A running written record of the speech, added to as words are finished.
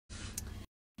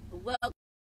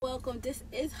Welcome. This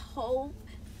is Hope,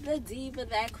 the diva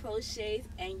that crochets,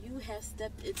 and you have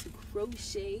stepped into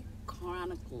Crochet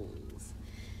Chronicles.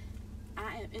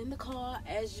 I am in the car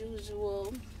as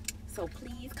usual, so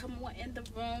please come on in the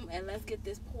room and let's get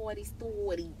this party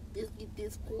started.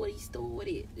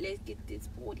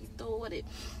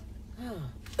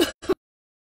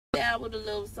 Down with a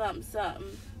little something.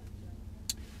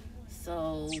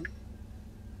 So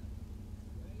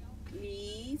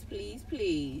please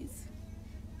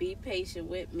be patient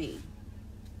with me.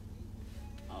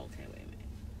 Okay, wait a minute.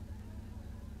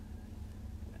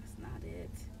 That's not it.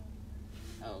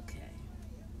 Okay.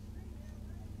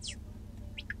 Let's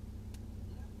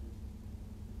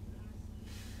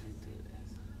do this.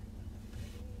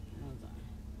 Hold on.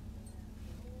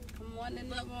 Come on in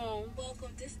the room.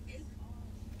 Welcome.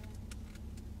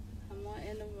 Come on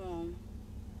in the room.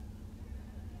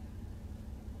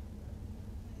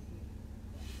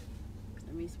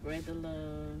 Let me spread the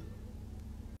love.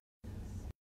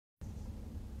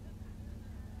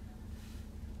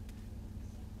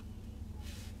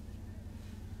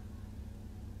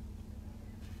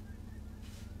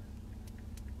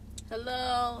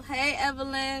 Hello. Hey,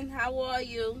 Evelyn. How are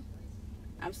you?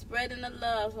 I'm spreading the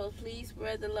love, so please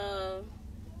spread the love.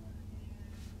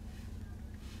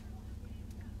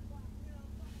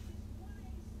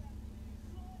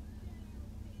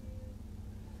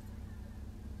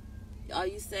 Are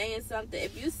you saying something?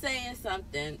 If you're saying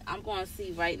something, I'm going to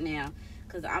see right now.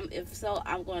 Because if so,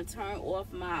 I'm going to turn off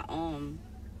my, I'm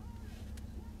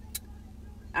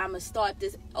going to start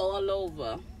this all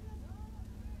over.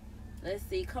 Let's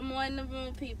see. Come on in the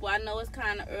room, people. I know it's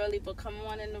kind of early, but come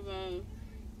on in the room.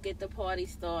 Get the party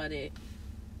started.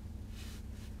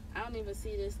 I don't even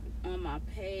see this on my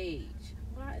page.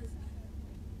 Why is...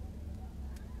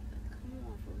 Come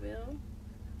on, for real?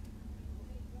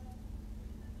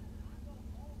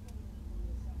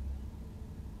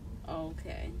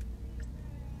 Okay.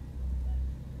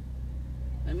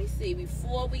 Let me see.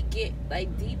 Before we get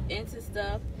like deep into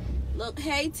stuff. Look,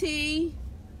 hey T.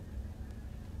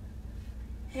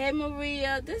 Hey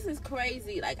Maria. This is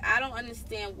crazy. Like, I don't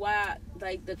understand why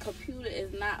like the computer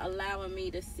is not allowing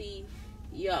me to see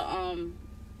your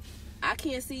I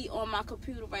can't see on my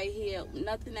computer right here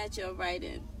nothing that you're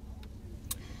writing.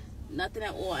 Nothing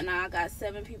at all. And I got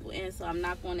 7 people in, so I'm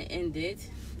not going to end it.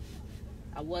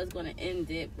 I was going to end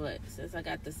it, but since I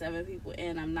got the 7 people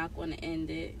in, I'm not going to end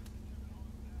it.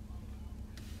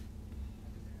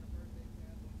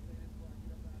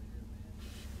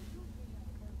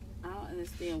 I don't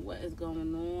understand what is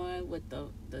going on with the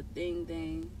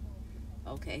thing.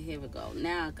 Okay, here we go.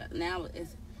 Now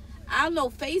it's... I don't know,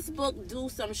 Facebook do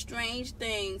some strange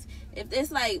things. If it's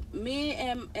like me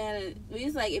and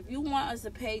it's like, if you want us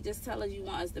to pay, just tell us you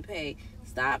want us to pay.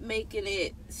 Stop making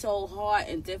it so hard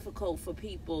and difficult for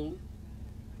people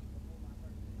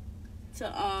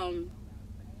to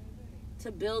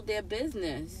build their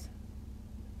business.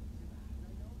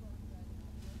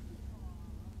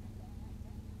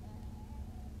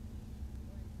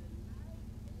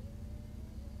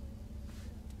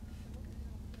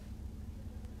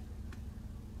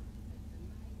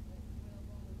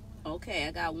 Okay,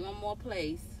 I got one more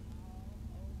place.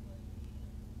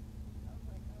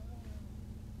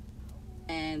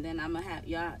 And then I'm going to have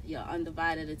your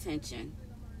undivided attention.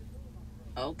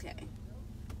 Okay.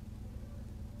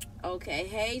 Okay,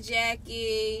 hey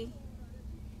Jackie.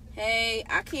 Hey,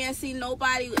 I can't see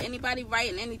anybody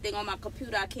writing anything on my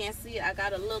computer. I can't see it. I got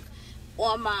to look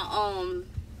on my,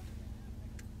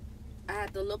 I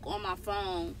have to look on my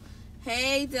phone.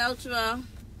 Hey Deltra.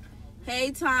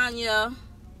 Hey Tanya.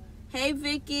 Hey,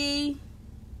 Vicky.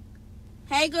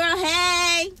 Hey, girl.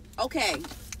 Hey. Okay.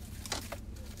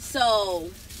 So,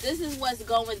 this is what's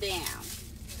going down.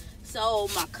 So,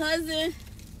 my cousin,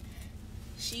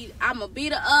 I'm going to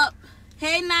beat her up.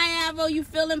 Hey, Niavo, you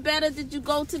feeling better? Did you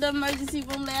go to the emergency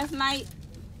room last night?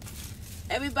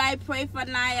 Everybody pray for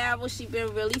Niavo. She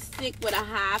been really sick with a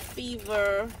high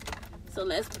fever. So,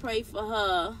 let's pray for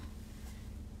her.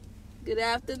 Good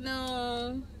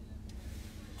afternoon.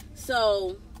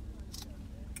 So...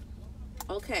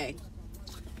 Okay,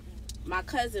 my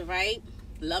cousin, right?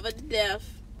 Love her to death.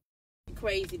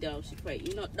 Crazy though, she crazy.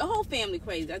 You know, the whole family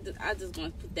crazy. I just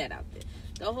want to put that out there.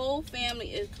 The whole family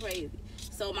is crazy.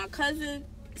 So my cousin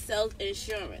sells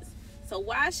insurance. So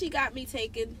why she got me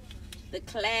taking the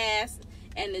class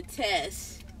and the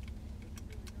test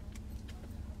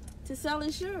to sell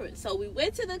insurance? So we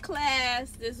went to the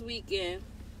class this weekend.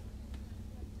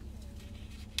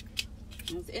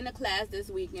 I was in the class this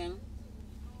weekend.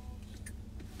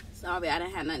 Sorry, I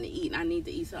didn't have nothing to eat. I need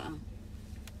to eat something.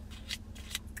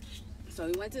 So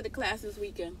we went to the class this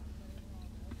weekend.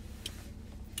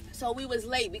 So we was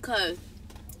late because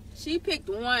she picked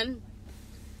one.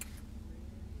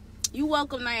 You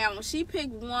welcome, Naomi. She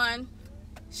picked one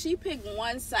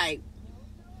site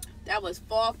that was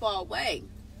far, far away.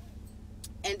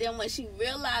 And then when she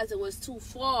realized it was too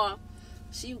far,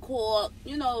 she called,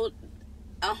 whoever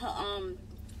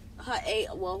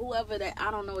that, I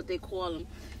don't know what they call them,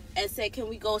 and said, can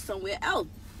we go somewhere else?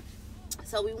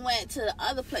 So we went to the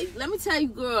other place. Let me tell you,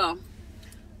 girl,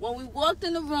 when we walked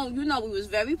in the room, we was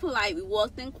very polite. We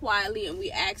walked in quietly and we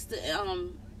asked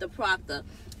the proctor,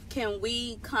 can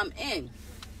we come in?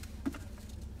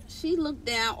 She looked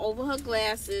down over her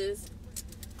glasses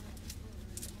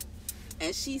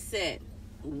and she said,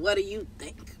 what do you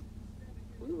think?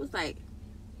 We was like,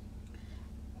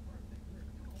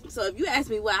 so if you ask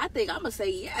me what I think, I'm going to say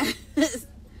yes.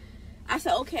 I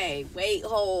said, okay, wait,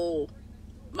 hold.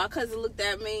 My cousin looked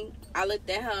at me. I looked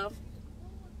at her.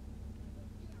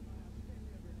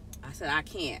 I said, I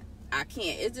can't.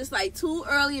 It's just like too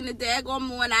early in the daggone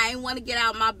morning. I didn't want to get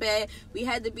out of my bed. We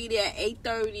had to be there at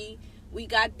 8:30. We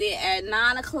got there at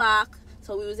 9 o'clock.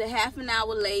 So we was a half an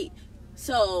hour late.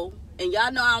 So, and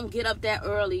y'all know I don't get up that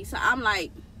early. So I'm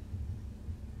like,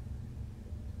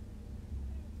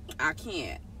 I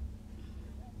can't.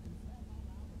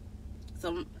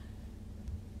 So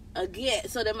again,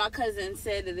 so then my cousin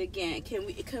said it again. Can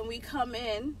we come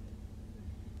in?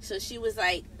 So she was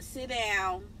like, sit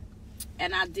down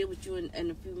and I'll deal with you in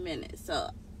a few minutes.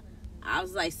 So I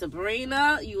was like,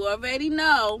 Sabrina, you already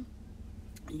know.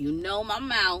 You know my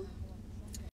mouth.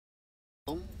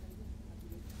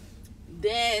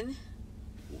 Then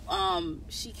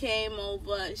she came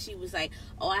over. She was like,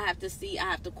 oh, I have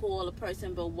to call a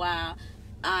person, but while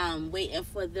waiting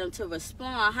for them to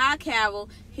respond, hi Carol,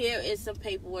 here is some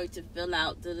paperwork to fill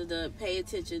out, pay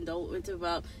attention, don't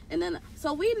interrupt. And then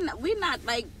so we not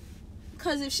like,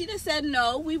 because if she'd have said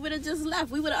no, we would have just left.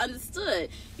 We would have understood,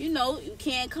 you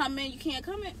can't come in.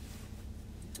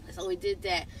 So we did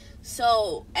that.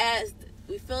 So as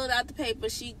we filled out the paper,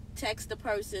 she texted the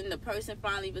person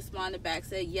finally responded back,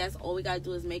 said yes, all we gotta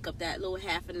do is make up that little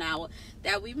half an hour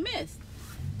that we missed.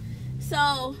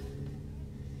 So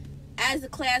as the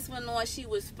class went on, she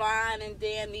was fine and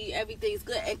dandy, everything's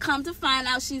good. And come to find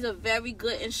out, she's a very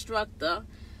good instructor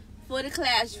for the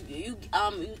class.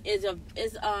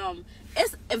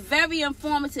 It's very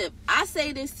informative. I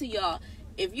say this to y'all: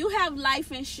 if you have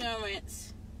life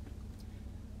insurance,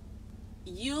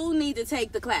 you need to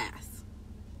take the class.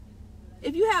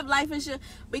 If you have life insurance,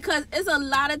 because it's a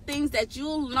lot of things that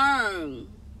you'll learn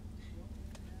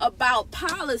about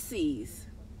policies,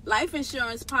 life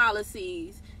insurance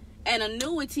policies, and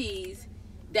annuities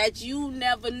that you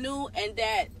never knew. And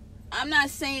that I'm not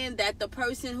saying that the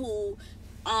person who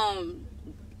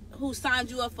signed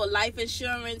you up for life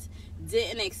insurance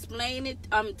didn't explain it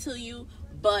to you,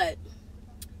 but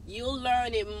you'll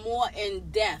learn it more in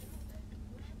depth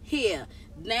here.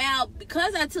 Now,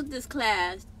 because I took this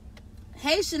class,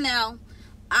 hey Chanel,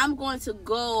 I'm going to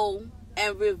go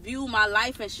and review my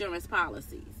life insurance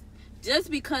policies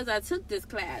just because I took this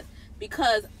class,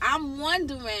 because I'm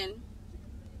wondering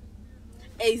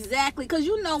exactly, because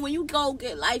when you go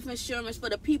get life insurance, for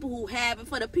the people who have it,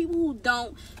 for the people who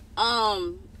don't,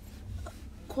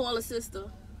 call a sister.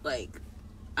 Like,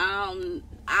 I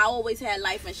always had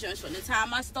life insurance from the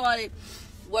time I started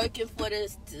working for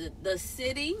the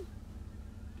city.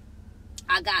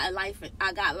 I got life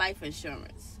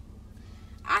insurance.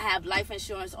 I have life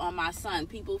insurance on my son.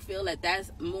 People feel that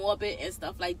that's morbid and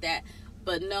stuff like that,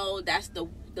 but no, that's the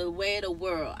way of the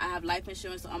world. I have life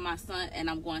insurance on my son, and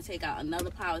I'm going to take out another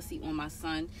policy on my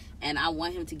son, and I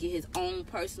want him to get his own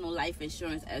personal life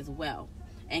insurance as well,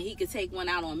 and he could take one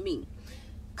out on me,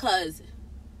 because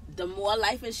the more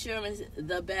life insurance,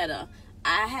 the better.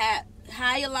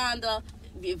 Hi Yolanda,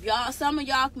 some of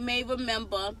y'all may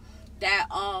remember that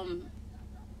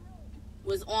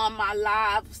was on my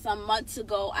live some months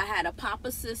ago. I had a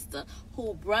papa sister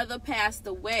whose brother passed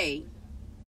away,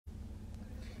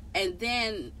 and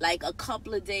then like a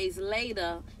couple of days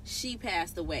later she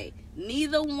passed away.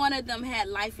 Neither one of them had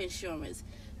life insurance.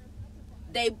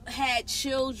 They had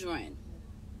children,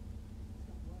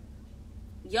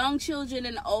 young children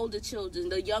and older children.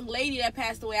 The young lady that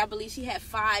passed away, I believe she had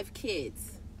 5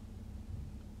 kids.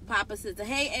 Papa sister,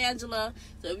 hey Angela.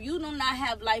 So if you do not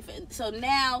have life, so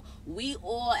now we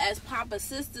all as Papa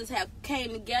sisters have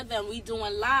came together, and we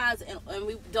doing lives, and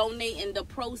we donating the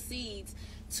proceeds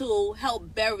to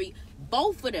help bury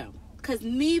both of them, because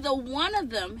neither one of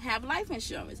them have life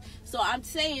insurance. So I'm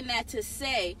saying that to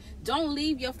say, don't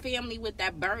leave your family with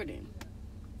that burden.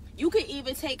 You could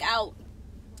even take out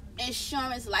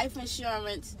insurance, life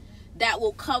insurance, that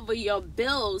will cover your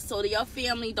bills so that your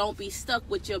family don't be stuck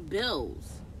with your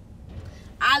bills.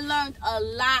 I learned a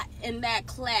lot in that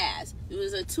class. It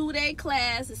was a 2-day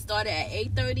class. It started at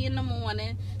 8:30 in the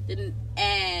morning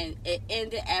and it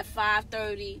ended at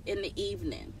 5:30 in the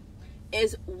evening.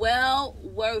 It's well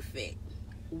worth it.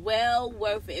 Well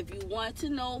worth it. If you want to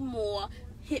know more,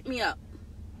 hit me up.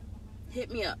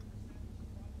 Hit me up.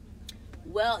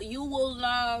 Well, you will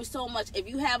learn so much. If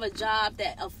you have a job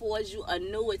that affords you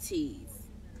annuities,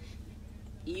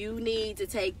 you need to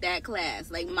take that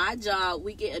class. Like my job,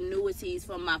 we get annuities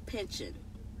from my pension.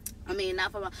 I mean,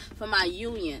 not from my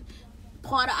union.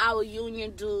 Part of our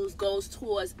union dues goes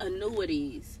towards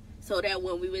annuities, so that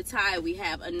when we retire, we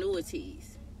have annuities.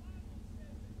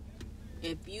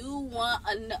 If you want,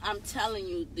 I'm telling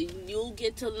you, you'll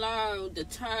get to learn the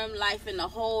term life and the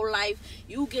whole life.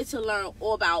 You get to learn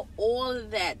all about all of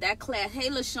that. That class, hey,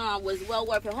 LaShawn, was well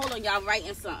worth it. Hold on, y'all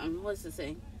writing something. What's it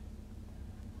say?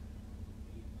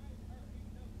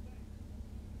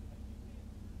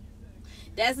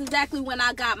 That's exactly when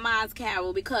I got mine,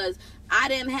 Carol, because I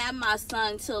didn't have my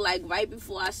son till like right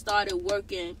before I started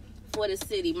working for the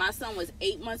city. My son was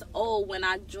 8 months old when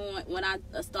I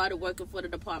started working for the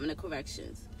Department of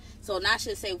Corrections. So not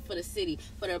should say for the city,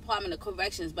 for the Department of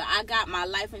Corrections, but I got my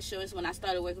life insurance when I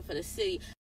started working for the city.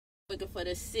 Working for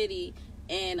the city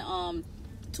in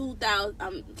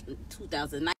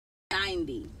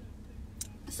 1990.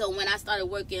 So when I started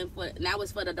working that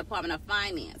was for the Department of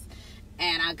Finance.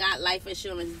 And I got life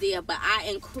insurance there, but I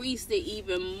increased it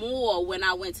even more when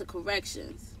I went to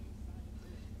corrections.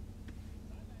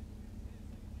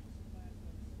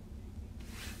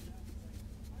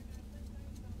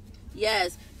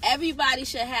 Yes, everybody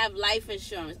should have life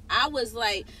insurance. I was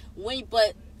like,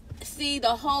 but see,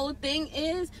 the whole thing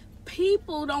is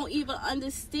people don't even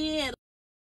understand.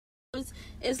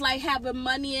 It's like having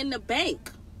money in the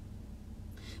bank.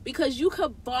 Because you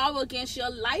could borrow against your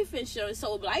life insurance.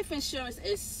 So life insurance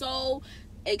is so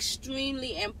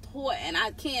extremely important.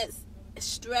 I can't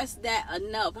stress that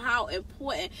enough, how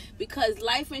important. Because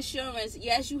life insurance,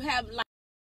 yes, you have life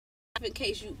in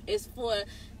case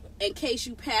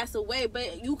you pass away,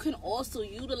 but you can also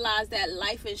utilize that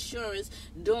life insurance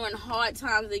during hard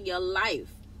times in your life.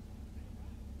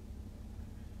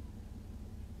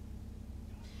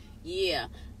 Yeah.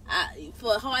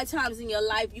 For hard times in your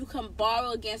life, you can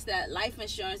borrow against that life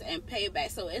insurance and pay it back.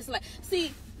 So it's like,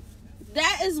 see,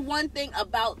 that is one thing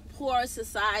about poor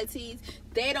societies.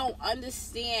 They don't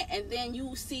understand. And then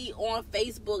you see on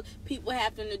Facebook people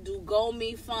having to do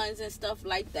GoMe funds and stuff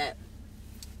like that.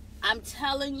 I'm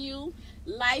telling you,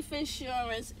 life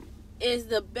insurance is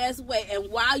the best way, and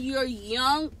while you're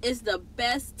young, it's the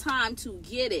best time to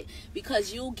get it,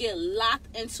 because you'll get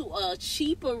locked into a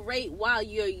cheaper rate while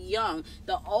you're young.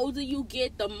 The older you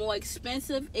get, the more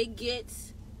expensive it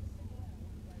gets.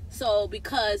 So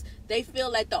because they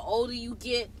feel like the older you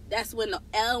get, that's when the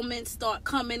ailments start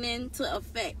coming into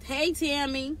effect. Hey,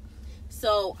 Tammy.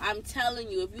 So I'm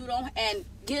telling you, if you don't, and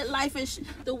get life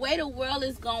insurance, the way the world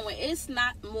is going, it's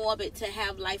not morbid to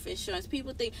have life insurance.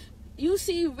 People think, you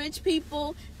see rich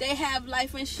people, they have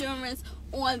life insurance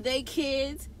on their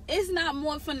kids. It's not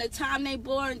more from the time they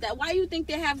born. That why you think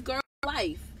they have girl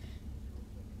life?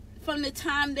 From the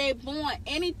time they're born,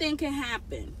 anything can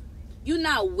happen. You're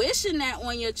not wishing that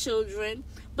on your children,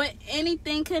 but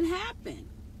anything can happen.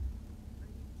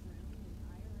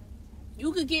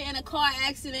 You could get in a car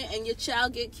accident and your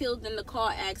child get killed in the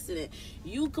car accident.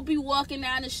 You could be walking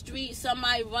down the street,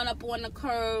 somebody run up on the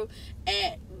curb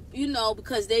and,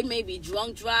 because they may be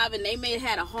drunk driving. They may have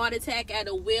had a heart attack at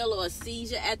the wheel or a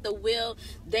seizure at the wheel.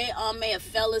 They may have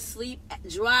fell asleep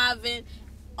driving.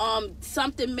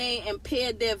 Something may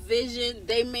impair their vision.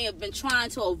 They may have been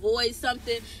trying to avoid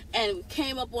something and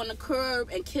came up on the curb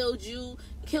and killed your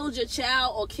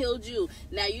child or killed you.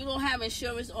 Now you don't have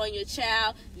insurance on your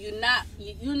child. You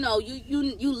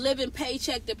living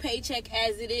paycheck to paycheck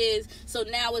as it is. So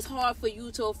now it's hard for you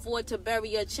to afford to bury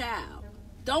your child.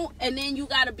 And then you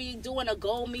got to be doing a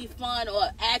GoMe fund or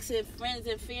asking friends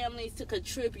and families to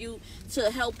contribute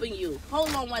to helping you.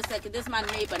 Hold on 1 second. This is my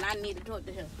neighbor and I need to talk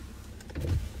to him.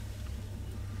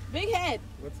 Big Head.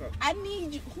 What's up? I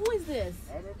need you. Who is this?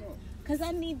 I don't know. Because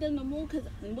I need them to move. Because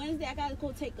Wednesday I got to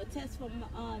go take a test for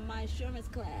my insurance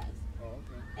class. Oh,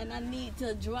 okay. And I need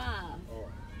to drive. Oh,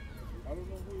 I don't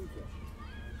know who is that.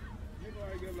 You know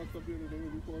I get locked up the other day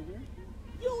before me?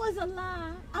 You was a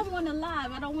lie. I want to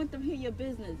live. I don't want them to hear your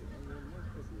business.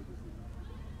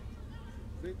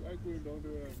 I going down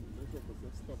there and look up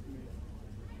and stop me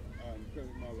and tell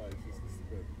me my license is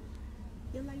suspended.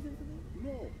 Your license is suspended?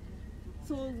 No.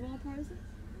 So it's wrong person?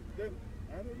 Then,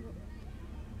 I don't know.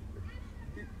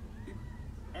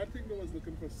 was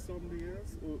looking for somebody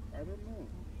else, or I don't know.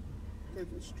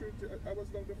 Because straight, I was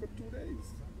down there for 2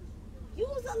 days. You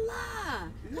was a lie.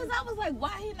 Because I was like,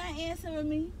 why he not answering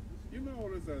me? You know I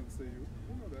always answer you.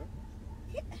 You know that.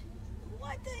 Yeah.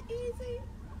 What the easy?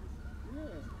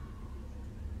 Yeah.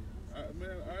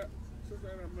 Since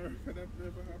I'm American, that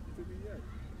never happened to me yet.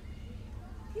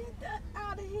 Get that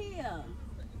out of here.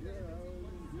 Yeah,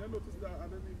 you noticed that I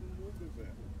didn't even move with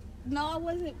that. No, I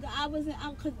wasn't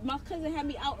out because my cousin had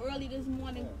me out early this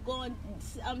morning going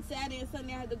Saturday and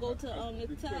Sunday. I had to go to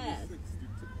the class. The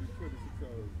 26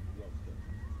 hours lockdown.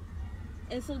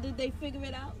 And so did they figure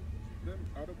it out? Then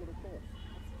I'd have got a course.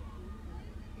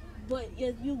 But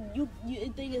you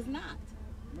think it's not.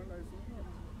 My life is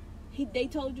not. They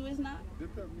told you it's not? They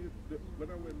told me when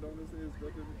I went down, they said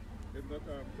it's not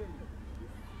thing.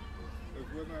 It's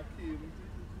when I came,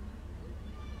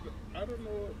 I don't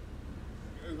know,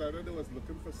 it's either they was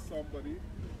looking for somebody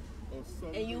or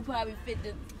something. And you probably fit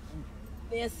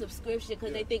their subscription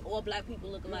because they think all black people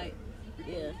look alike.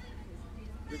 Yeah.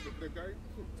 The guy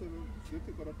they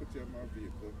took out a picture of my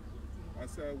vehicle and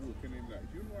said I working in night.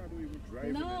 You know I don't even drive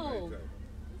in the night time.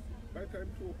 By the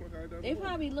time 2 o'clock I don't They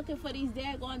probably looking for these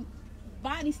daggone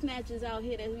body snatchers out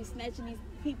here that be snatching these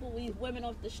people, these women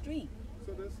off the street.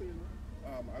 So they're saying,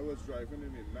 I was driving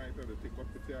in the night, or they take up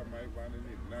picture of my van in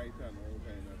the night and all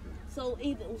kind of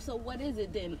things. So what is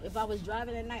it then? If I was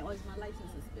driving at night, or is my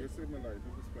license suspended? They say my license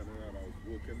is suspended and I was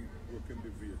working the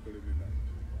vehicle in the night.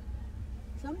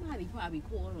 Somebody probably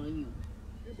called on you.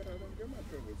 Yeah, but I don't get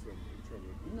myself in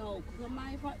trouble. No,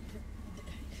 somebody probably...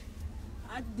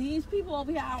 these people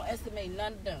over here, I don't estimate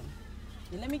none of them.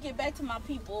 And let me get back to my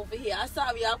people over here. I'm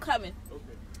sorry, y'all coming.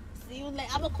 Okay. See you later.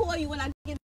 I'm going to call you when I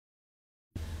get...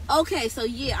 Okay, so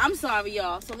yeah, I'm sorry,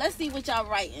 y'all. So let's see what y'all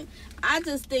writing. I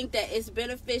just think that it's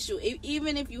beneficial,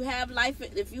 even if you have life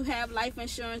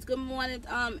insurance. Good morning,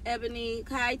 Ebony.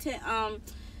 Hi,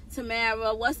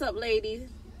 Tamara. What's up, ladies?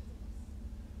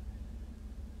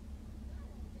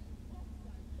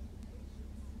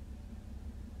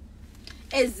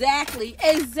 Exactly.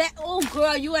 Oh,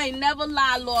 girl, you ain't never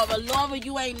lied, Laura. Laura,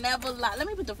 you ain't never lied. Let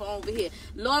me put the phone over here.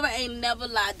 Laura ain't never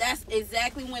lied. That's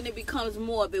exactly when it becomes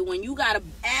morbid. When you got to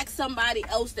ask somebody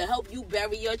else to help you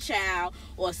bury your child,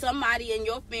 or somebody in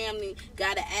your family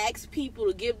got to ask people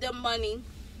to give them money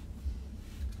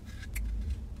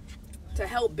to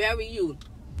help bury you.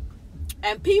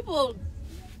 And people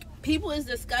is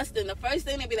disgusting. The first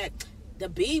thing they be like, the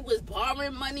bee was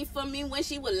borrowing money from me when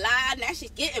she was alive. Now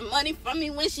she's getting money from me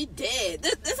when she dead.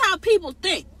 This how people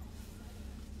think.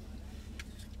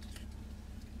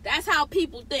 That's how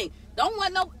people think. I don't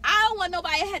want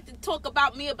nobody to have to talk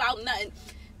about me about nothing.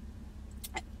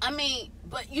 I mean,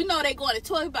 but you know they going to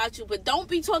talk about you. But don't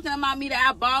be talking about me that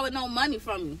I borrowed no money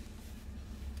from you.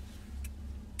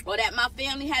 Or that my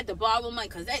family had to borrow money.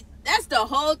 Because that's the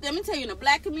whole thing. Let me tell you, in the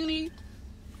black community,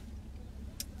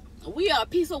 we are a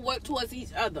piece of work towards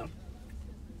each other.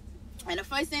 And the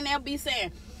first thing they'll be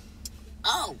saying,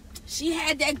 oh, she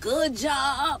had that good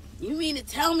job. You mean to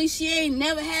tell me she ain't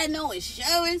never had no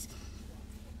insurance?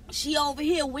 She over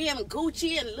here wearing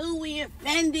Gucci and Louis and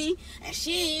Fendi, and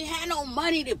she ain't had no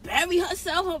money to bury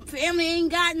herself. Her family ain't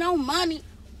got no money.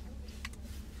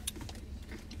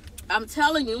 I'm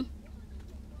telling you,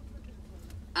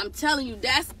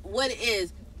 that's what it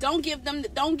is. Don't give them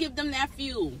that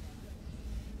fuel.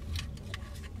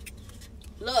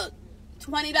 Look,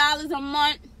 $20 a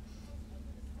month,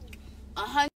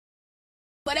 $100,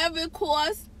 whatever it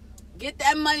costs, get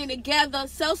that money together,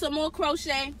 sell some more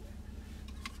crochet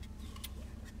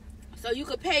so you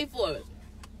could pay for it.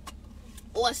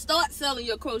 Or start selling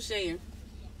your crocheting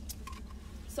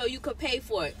so you could pay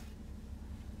for it.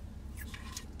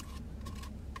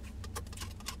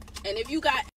 And if you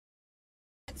got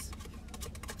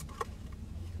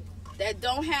that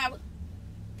don't have...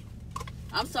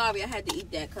 I'm sorry I had to eat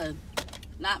that because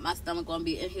not my stomach going to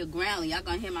be in here growling. Y'all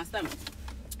going to hear my stomach.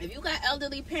 If you got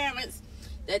elderly parents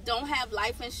that don't have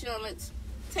life insurance,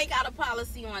 take out a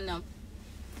policy on them.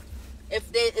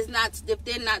 If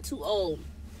they're not too old.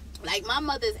 Like my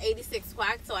mother is 86,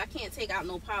 so I can't take out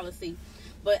no policy.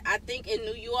 But I think in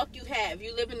New York if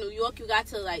you live in New York, you got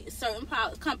to like certain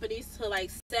companies to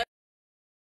like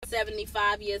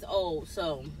 75 years old.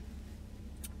 So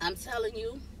I'm telling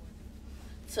you,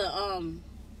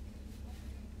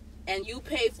 and you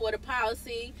pay for the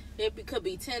policy. It could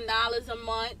be $10 a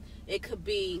month. It could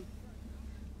be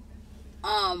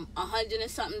 $100 and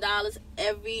something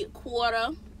every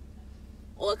quarter,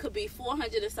 or it could be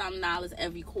 $400 and something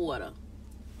every quarter.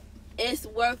 It's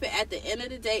worth it. At the end of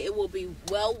the day, it will be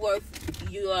well worth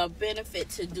your benefit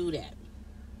to do that.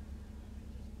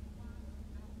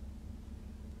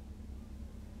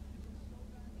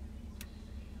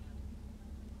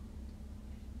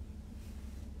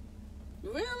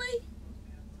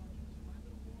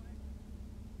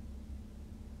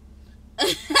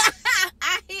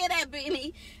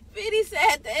 Beanie said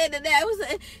at the end of that?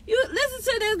 You listen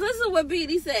to this. Listen to what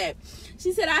Beanie said.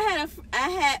 She said,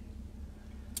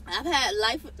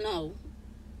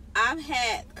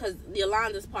 because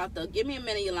Yolanda's popped up. Give me a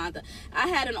minute, Yolanda. I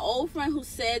had an old friend who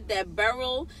said that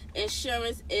burial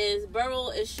insurance is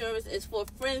for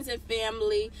friends and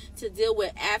family to deal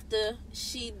with after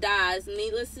she dies.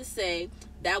 Needless to say,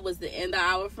 that was the end of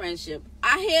our friendship.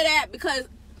 I hear that because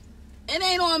it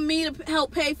ain't on me to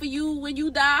help pay for you when you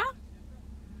die.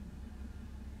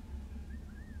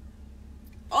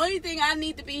 Only thing I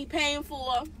need to be paying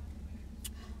for,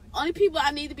 only people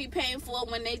I need to be paying for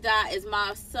when they die is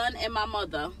my son and my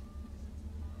mother.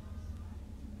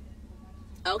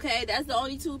 Okay, that's the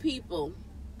only two people.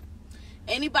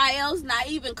 Anybody else, not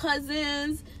even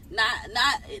cousins,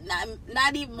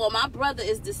 not even, well, my brother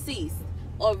is deceased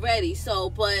already, so,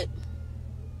 but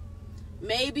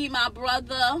maybe my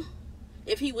brother,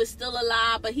 if he was still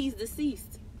alive, but he's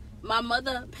deceased. My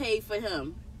mother paid for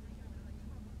him.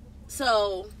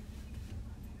 So,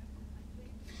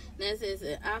 this is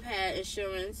it. I've had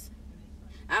insurance.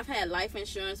 I've had life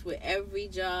insurance with every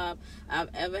job I've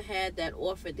ever had that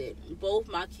offered it. Both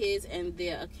my kids and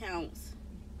their accounts.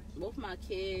 Both my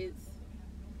kids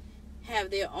have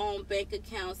their own bank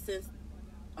accounts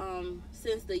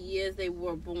since the years they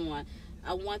were born.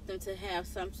 I want them to have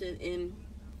something in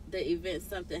the event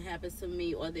something happens to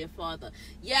me or their father.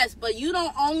 Yes, but you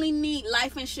don't only need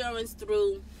life insurance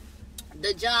through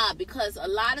the job, because a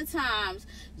lot of times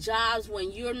jobs,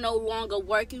 when you're no longer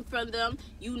working for them,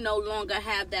 you no longer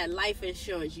have that life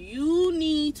insurance. You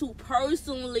need to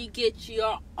personally get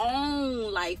your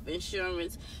own life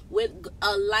insurance with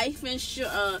a life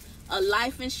insurance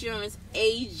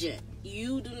agent.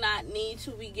 You do not need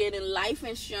to be getting life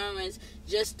insurance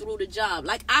just through the job.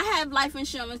 Like, I have life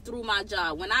insurance through my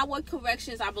job. When I worked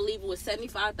corrections, I believe it was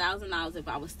 $75,000. If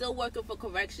I was still working for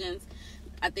corrections,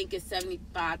 I think it's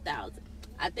 $75,000.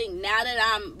 I think now that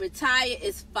I'm retired,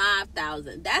 it's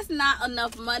 $5,000. That's not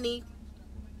enough money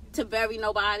to bury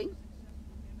nobody.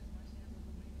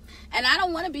 And I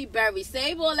don't want to be buried.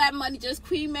 Save all that money. Just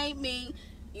cremate me.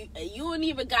 You don't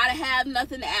even gotta have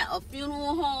nothing at a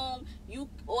funeral home. You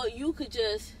could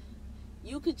just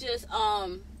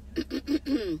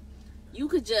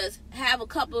have a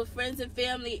couple of friends and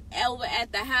family over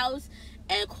at the house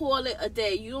and call it a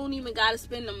day. You don't even gotta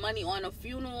spend the money on a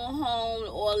funeral home,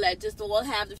 all that. Just all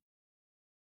have the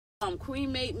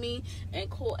cremate me and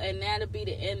call, and that'll be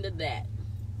the end of that.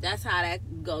 That's how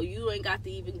that go. You ain't got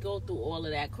to even go through all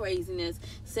of that craziness.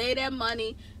 Save that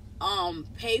money.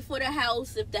 Pay for the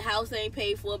house if the house ain't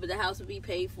paid for, but the house will be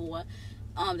paid for.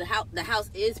 The house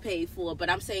is paid for, but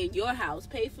I'm saying your house.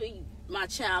 Pay for my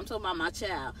child. I'm talking about my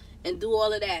child. And do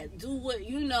all of that. Do what,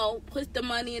 put the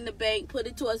money in the bank. Put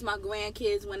it towards my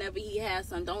grandkids whenever he has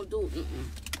some. Don't do it.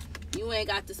 You ain't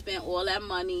got to spend all that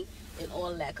money and all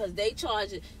of that. Because they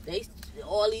charge it.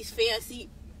 All these fancy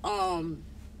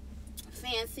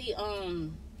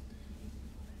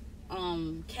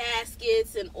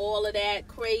caskets and all of that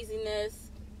craziness.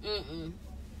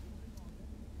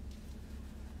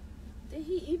 Did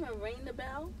he even ring the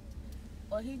bell?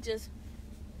 Or he just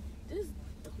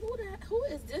who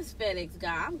is this FedEx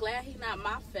guy? I'm glad he's not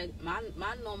my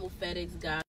normal FedEx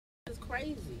guy. It's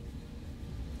crazy.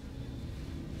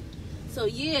 So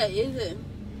yeah, is it?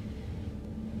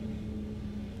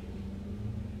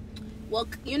 Well,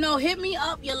 hit me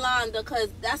up, Yolanda, because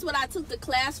that's what I took the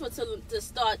class for, to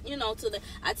start,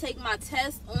 I take my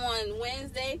test on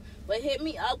Wednesday, but hit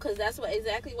me up, because that's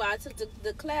exactly why I took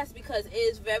the class, because it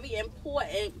is very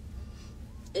important.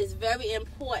 It's very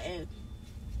important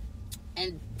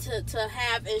and to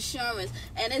have insurance.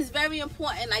 And it's very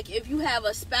important, like, if you have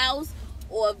a spouse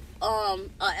or an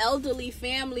elderly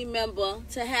family member,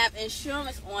 to have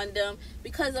insurance on them,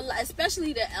 because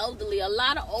especially the elderly, a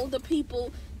lot of older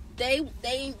people, they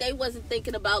wasn't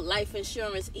thinking about life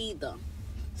insurance either.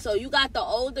 So you got the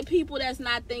older people that's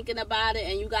not thinking about it,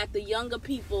 and you got the younger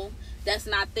people that's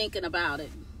not thinking about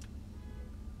it.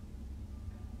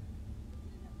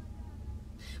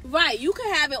 Right, you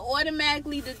can have it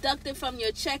automatically deducted from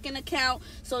your checking account,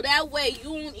 so that way you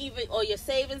don't even, or your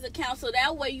savings account, so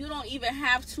that way you don't even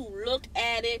have to look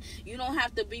at it. You don't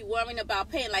have to be worrying about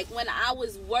paying. Like, when I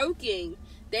was working,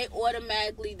 they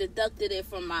automatically deducted it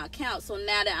from my account. So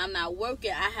now that I'm not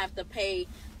working, I have to pay.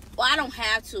 Well, I don't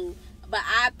have to, but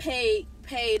I pay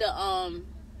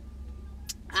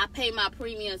my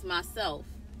premiums myself.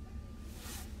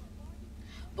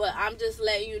 But I'm just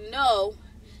letting you know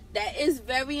That is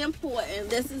very important.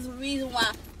 This is the reason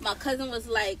why my cousin was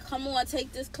like, come on,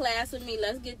 take this class with me.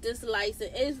 Let's get this license.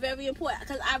 It is very important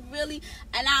because I really,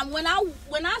 and when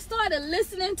I started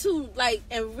listening to, like,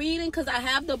 and reading, because I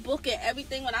have the book and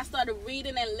everything, when I started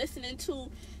reading and listening to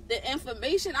the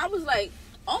information, I was like,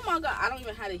 oh my God, I don't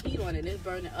even have the heat on it. It's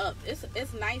burning up.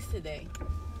 It's nice today.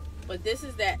 But this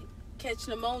is that catch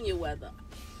pneumonia weather.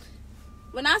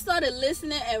 When I started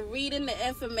listening and reading the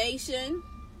information,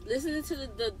 listening to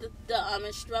the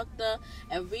instructor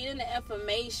and reading the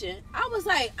information, I was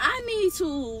like, I need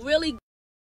to really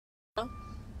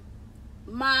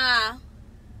my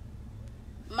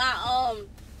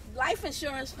life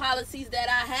insurance policies that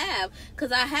I have,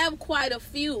 because I have quite a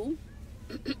few.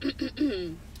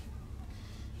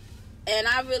 And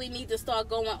I really need to start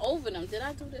going over them. Did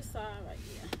I do this side right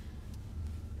here?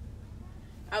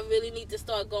 I really need to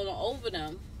start going over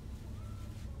them.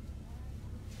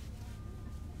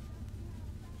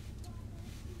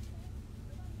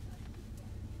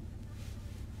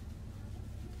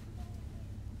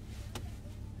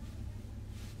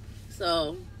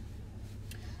 So,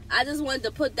 I just wanted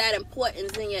to put that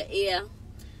importance in your ear.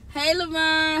 Hey,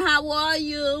 Laverne, how are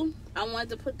you? I wanted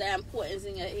to put that importance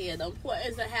in your ear. The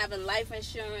importance of having life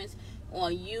insurance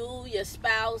on you, your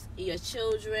spouse, your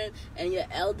children, and your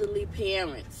elderly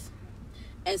parents.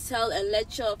 And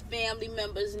let your family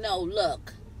members know,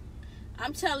 look,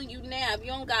 I'm telling you now, if you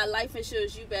don't got life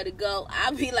insurance, you better go.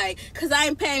 I'll be like, because I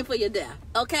ain't paying for your death,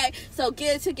 okay? So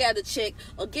get it together, chick,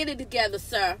 or get it together,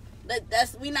 sir.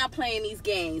 We not playing these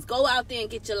games. Go out there and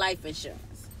get your life insurance.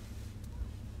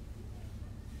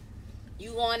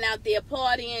 You going out there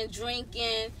partying,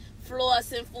 drinking,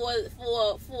 flossing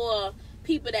for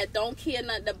people that don't care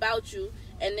nothing about you,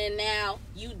 and then now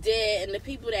you dead, and the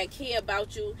people that care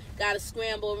about you gotta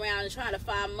scramble around and try to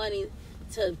find money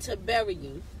to bury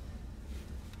you.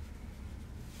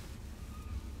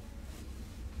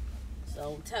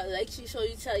 So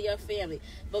tell your family.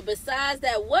 But besides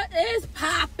that, what is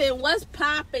popping? What's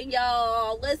popping,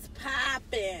 y'all? What's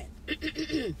popping?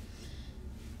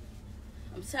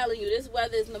 I'm telling you, this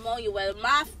weather is pneumonia weather.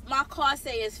 My car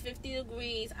say it's 50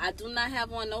 degrees. I do not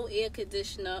have on no air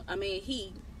conditioner.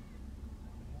 Heat.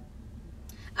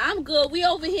 I'm good. We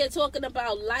over here talking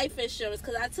about life insurance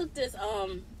because I took this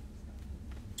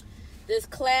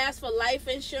class for life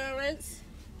insurance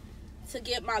to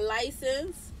get my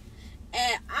license.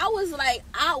 And I was like,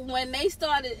 when they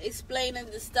started explaining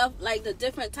the stuff, like the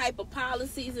different type of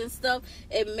policies and stuff,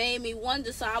 it made me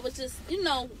wonder. So I was just,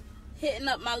 hitting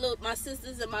up my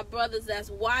sisters and my brothers that's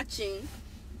watching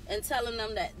and telling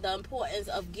them that the importance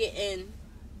of getting.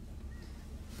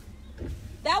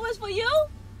 That was for you?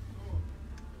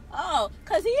 Oh,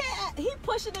 because he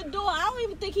pushing the door. I don't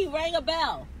even think he rang a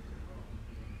bell.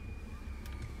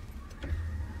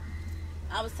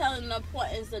 I was telling them the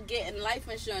importance of getting life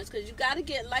insurance, because you got to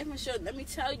get life insurance. Let me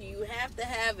tell you, you have to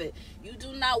have it. You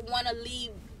do not want to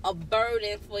leave a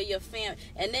burden for your family.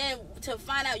 And then to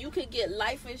find out, you can get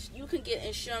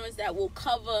insurance that will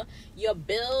cover your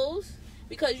bills,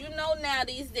 because now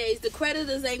these days the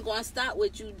creditors ain't going to stop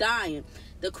with you dying.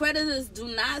 The creditors do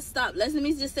not stop. Let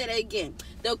me just say that again.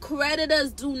 The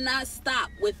creditors do not stop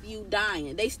with you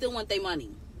dying. They still want their money.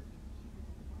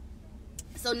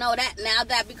 So know that now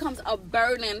that becomes a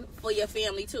burden for your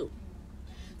family too.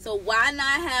 So why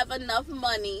not have enough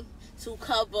money to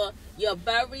cover your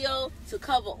burial, to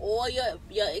cover all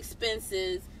your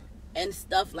expenses and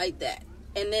stuff like that?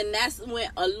 And then that's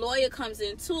when a lawyer comes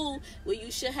in too, where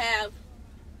you should have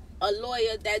a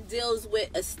lawyer that deals with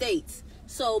estates.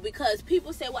 So because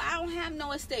people say, well, I don't have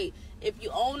no estate. If you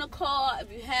own a car,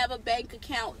 if you have a bank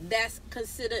account, that's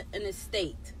considered an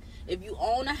estate. If you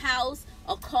own a house,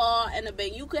 a car, and a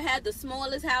bank, you could have the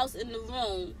smallest house in the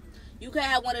room. You could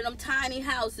have one of them tiny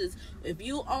houses. If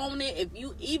you own it,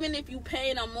 even if you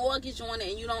paying a mortgage on it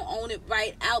and you don't own it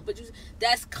right out, but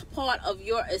that's part of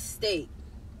your estate.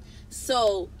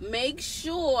 So make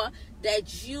sure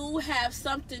that you have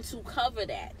something to cover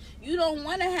that. You don't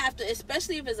want to have to,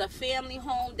 especially if it's a family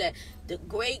home that the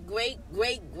great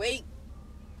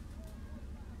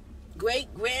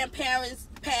grandparents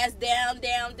passed down.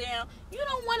 You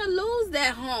don't want to lose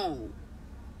that home.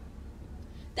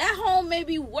 That home may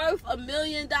be worth $1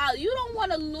 million. You don't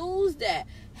want to lose that.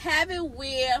 Have it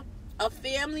where a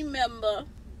family member,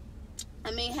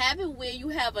 have it where you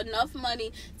have enough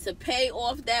money to pay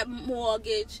off that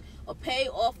mortgage or pay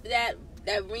off that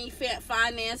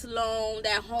refinance loan,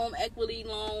 that home equity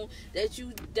loan that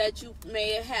you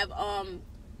may have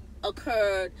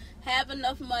occurred. Have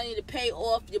enough money to pay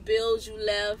off your bills you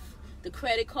left, the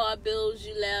credit card bills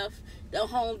you left, the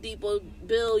Home Depot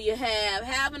bill you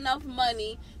have enough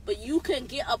money, but you can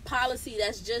get a policy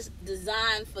that's just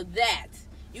designed for that.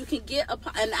 You can get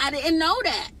and I didn't know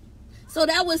that. So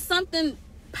that was something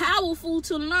powerful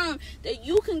to learn, that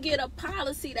you can get a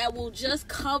policy that will just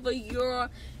cover your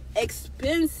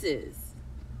expenses.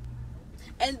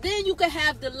 And then you could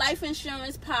have the life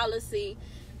insurance policy.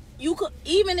 You could,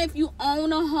 even if you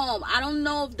own a home, I don't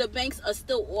know if the banks are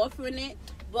still offering it,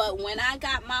 but when I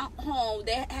got my home,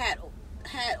 they had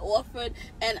offered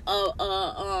a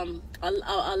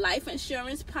life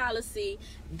insurance policy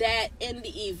that in the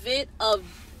event of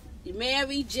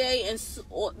Mary Jane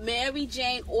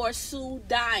or Sue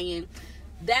dying,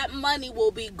 that money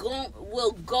will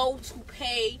go to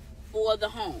pay for the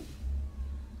home.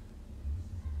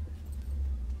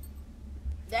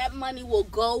 That money will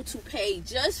go to pay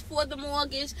just for the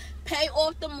mortgage, pay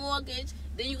off the mortgage.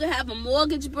 Then you can have a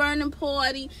mortgage burning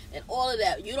party and all of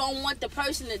that. You don't want the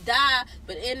person to die,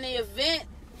 but in the event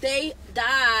they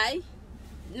die,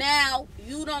 now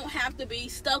you don't have to be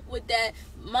stuck with that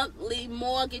monthly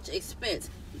mortgage expense.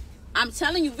 I'm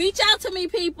telling you, reach out to me,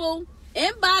 people.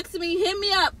 Inbox me, hit me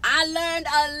up. I learned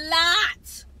a lot.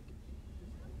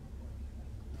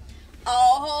 A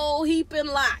whole heaping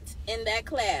lot in that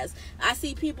class. I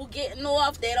see people getting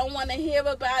off. They don't want to hear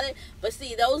about it. But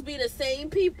see, those be the same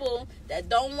people that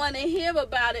don't want to hear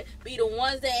about it, be the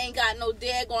ones that ain't got no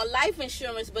daggone life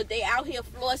insurance, but they out here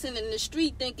flossing in the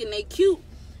street thinking they cute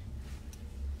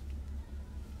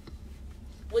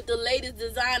with the latest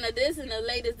design of this and the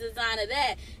latest design of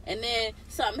that. And then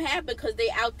something happened because they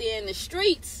out there in the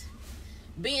streets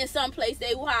being someplace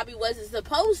they probably wasn't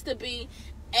supposed to be.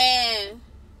 And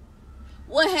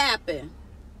what happened?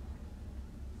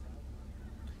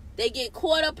 They get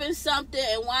caught up in something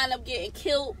and wind up getting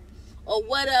killed or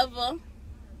whatever,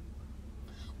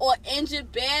 or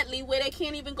injured badly where they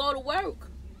can't even go to work.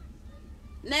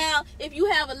 Now, if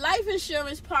you have a life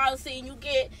insurance policy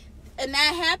and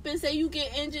that happens, say you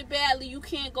get injured badly, you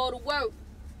can't go to work,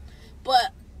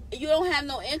 but you don't have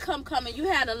no income coming, you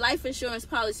had a life insurance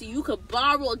policy, you could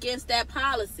borrow against that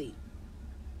policy.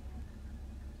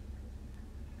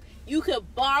 You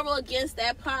could borrow against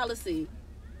that policy.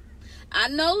 I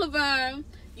know, Laverne,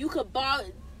 you could borrow.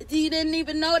 You didn't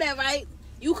even know that, right?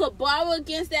 You could borrow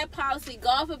against that policy.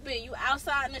 God forbid, you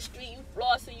outside in the street, you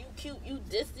flossing, you cute, you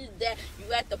this, that.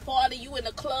 You at the party, you in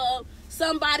the club.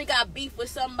 Somebody got beef with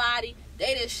somebody.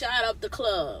 They just shot up the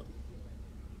club.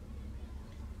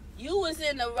 You was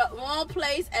in the wrong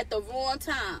place at the wrong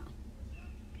time.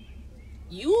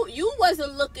 You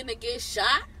wasn't looking to get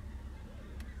shot.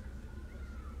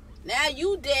 Now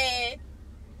you dead,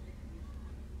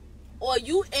 or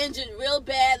you injured real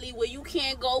badly where you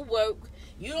can't go work.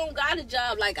 You don't got a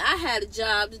job like I had a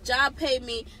job. The job paid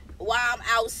me while I'm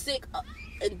out sick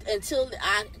until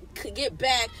I could get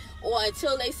back, or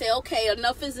until they say, okay,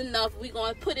 enough is enough. We're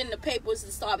going to put in the papers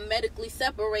and start medically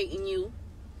separating you.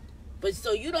 But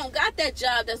so you don't got that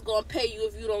job that's going to pay you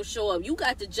if you don't show up. You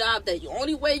got the job that the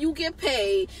only way you get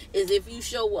paid is if you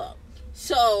show up.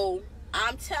 So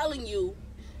I'm telling you,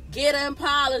 get in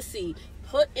policy.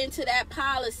 Put into that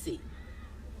policy.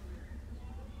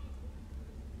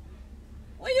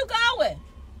 Where you going?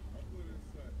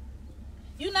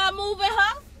 You not moving,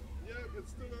 huh? Yeah, it's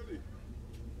still early.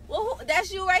 Well,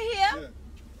 that's you right here? Yeah.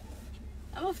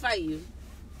 I'm going to fight you.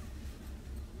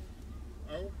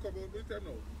 I will come on with them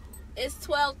now. It's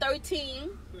 12:13.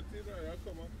 I'll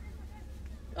come on.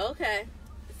 Okay.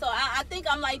 So I think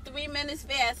I'm like 3 minutes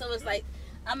fast. So it's like,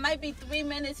 I might be 3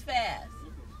 minutes fast.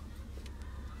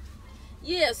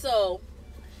 Yeah, so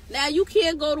now you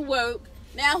can't go to work.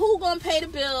 Now who gonna pay the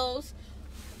bills?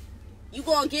 You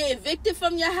gonna get evicted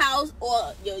from your house,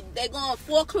 or they gonna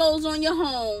foreclose on your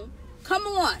home? Come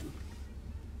on.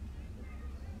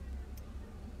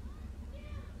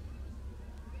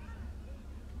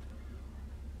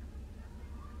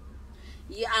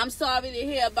 Yeah, I'm sorry to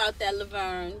hear about that,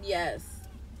 Laverne. Yes.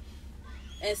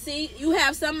 And see, you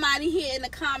have somebody here in the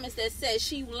comments that says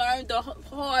she learned the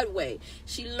hard way.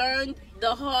 She learned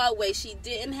the hard way. She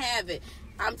didn't have it.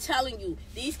 I'm telling you,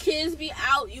 these kids be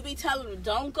out. You be telling them,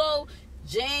 don't go.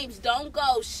 James, don't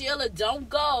go. Sheila, don't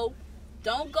go.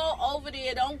 Don't go over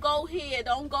there. Don't go here.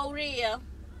 Don't go there.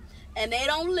 And they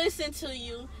don't listen to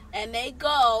you. And they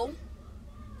go.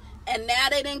 And now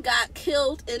they done got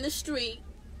killed in the street.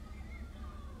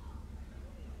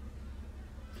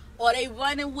 Or they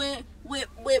running with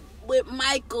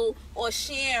Michael or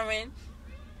Sharon.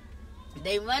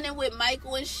 They running with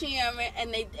Michael and Sharon,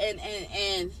 and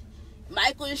and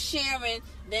Michael and Sharon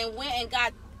then went and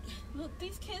got. Look,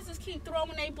 these kids just keep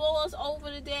throwing their balls over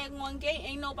the daggone gate.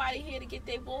 Ain't nobody here to get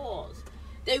their balls.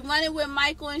 They running with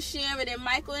Michael and Sharon, and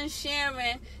Michael and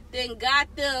Sharon then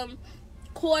got them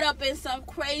caught up in some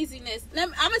craziness.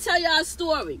 I'm going to tell y'all a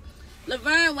story.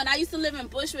 Laverne, when I used to live in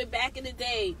Bushwick back in the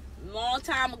day, long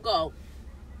time ago,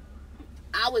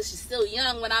 I was still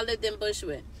young when I lived in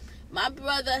Bushwick. My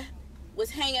brother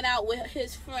was hanging out with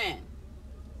his friend.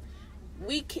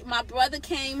 My brother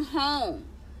came home.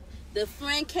 The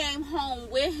friend came home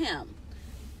with him.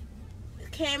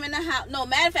 Came in the house. No,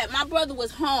 matter of fact, my brother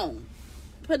was home.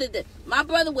 My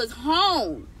brother was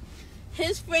home.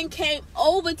 His friend came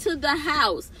over to the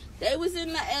house. They was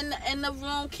in the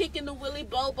room kicking the willy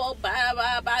bobo,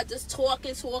 just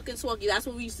talking. That's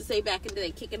what we used to say back in the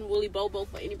day, kicking the willy bobo.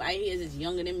 For anybody here that's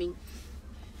younger than me,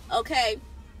 okay.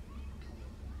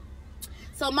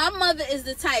 So my mother is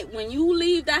the type, when you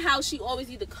leave the house, she always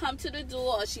either come to the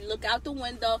door or she look out the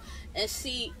window and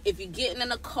see if you're getting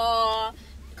in a car.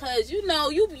 Cause you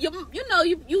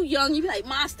young, you be like,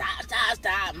 Ma, stop,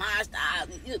 Ma, stop.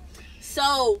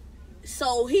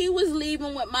 So he was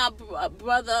leaving with my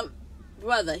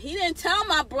brother. He didn't tell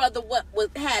my brother what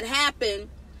had happened.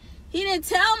 He didn't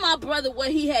tell my brother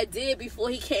what he had did before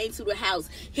he came to the house.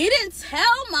 He didn't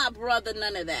tell my brother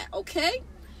none of that, okay?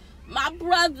 My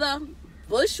brother,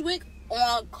 Bushwick,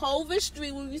 on Culver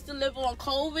Street, we used to live on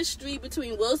Culver Street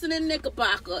between Wilson and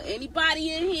Knickerbocker.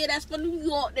 Anybody in here that's from New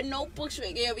York that know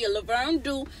Bushwick area, Laverne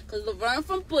do, because Laverne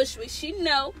from Bushwick, she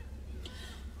know.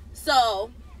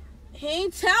 So he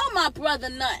ain't tell my brother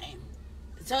nothing.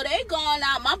 So they going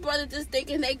out. My brother just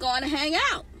thinking they going to hang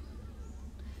out.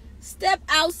 Step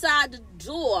outside the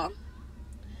door.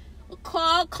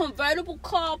 A convertible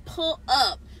car pull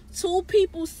up. 2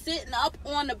 people sitting up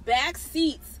on the back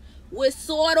seats with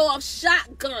sawed-off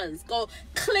shotguns. Go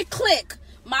click, click.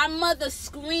 My mother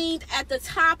screamed at the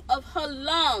top of her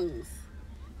lungs.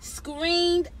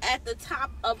 Screamed at the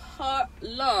top of her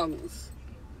lungs.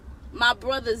 My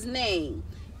brother's name.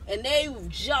 And they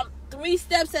jumped 3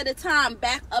 steps at a time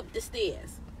back up the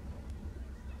stairs.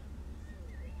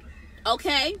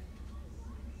 Okay?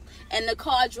 And the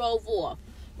car drove off.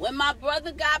 When my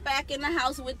brother got back in the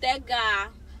house with that guy,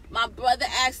 my brother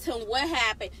asked him what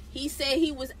happened. He said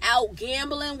he was out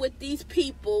gambling with these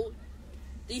people,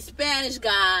 these Spanish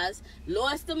guys,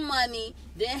 lost the money,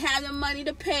 didn't have the money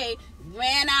to pay,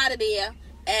 ran out of there,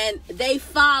 and they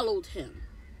followed him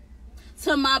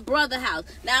to my brother's house.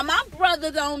 Now, my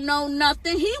brother don't know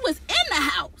nothing. He was in the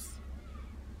house.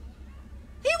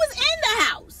 He was in the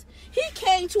house. He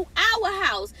came to our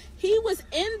house. He was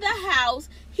in the house.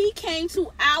 He came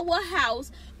to our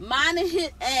house.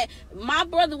 My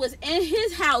brother was in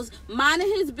his house, minding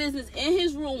his business in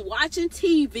his room, watching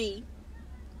TV.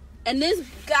 And this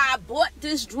guy brought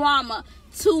this drama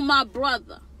to my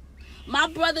brother. My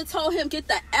brother told him, get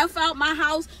the F out my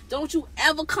house. Don't you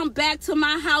ever come back to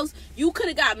my house. You could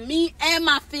have got me and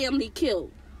my family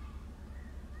killed.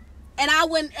 And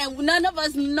none of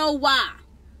us know why.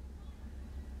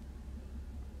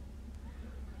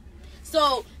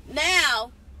 So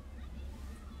now,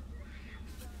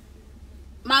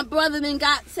 my brother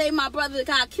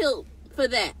got killed for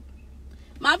that.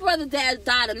 My brother's dad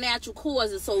died of natural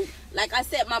causes. So, like I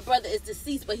said, my brother is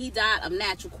deceased, but he died of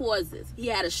natural causes. He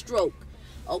had a stroke,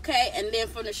 okay? And then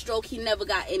from the stroke, he never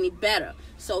got any better.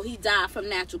 So, he died from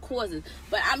natural causes.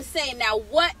 But I'm saying, now,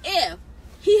 what if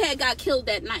he had got killed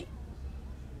that night?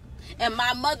 And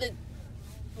my mother,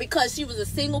 because she was a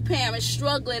single parent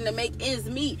struggling to make ends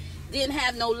meet, didn't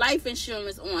have no life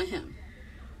insurance on him.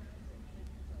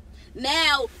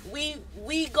 Now we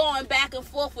going back and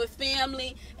forth with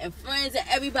family and friends and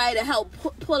everybody to help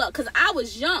pull up. Because I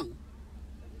was young.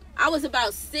 I was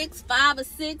about 5 or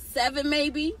 6, 7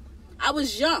 maybe. I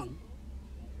was young.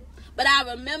 But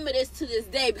I remember this to this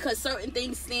day because certain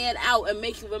things stand out and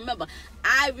make you remember.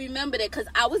 I remember that because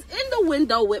I was in the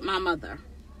window with my mother.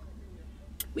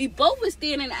 We both were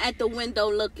standing at the window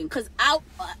looking. Because I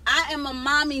am a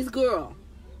mommy's girl.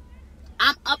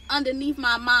 I'm up underneath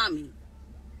my mommy.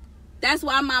 That's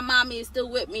why my mommy is still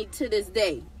with me to this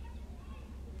day.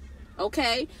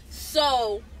 Okay?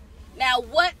 So, now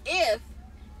what if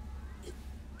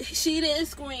she didn't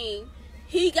scream,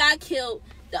 he got killed,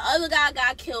 the other guy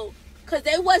got killed, because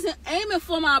they wasn't aiming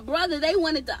for my brother, they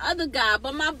wanted the other guy,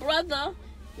 but my brother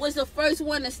was the first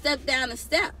one to step down the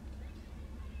step.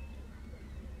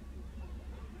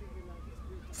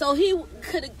 So he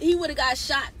would have got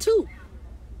shot too.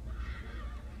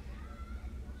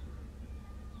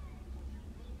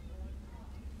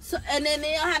 So, and then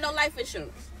they don't have no life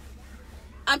insurance.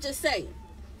 I'm just saying.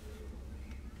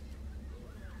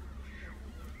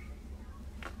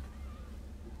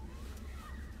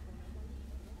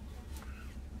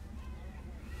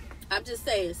 I'm just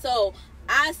saying. So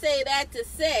I say that to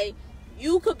say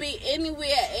you could be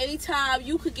anywhere at any time.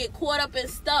 You could get caught up in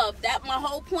stuff. That my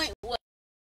whole point was,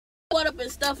 caught up in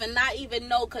stuff and not even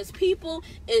know, because people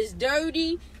is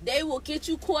dirty. They will get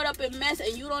you caught up in mess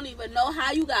and you don't even know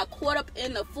how you got caught up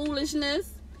in the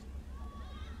foolishness.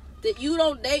 That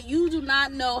you do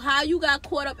not know how you got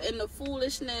caught up in the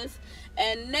foolishness.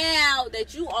 And now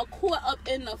that you are caught up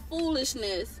in the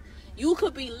foolishness, you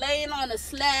could be laying on a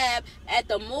slab at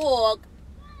the morgue.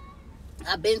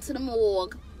 I've been to the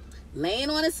morgue. Laying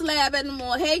on a slab at the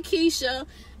morgue. Hey, Keisha.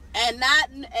 And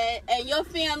your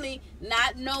family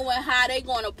not knowing how they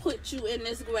going to put you in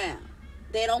this ground.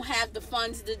 They don't have the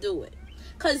funds to do it.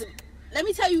 Because let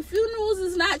me tell you, funerals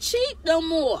is not cheap no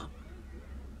more.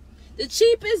 The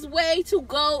cheapest way to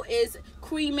go is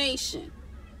cremation.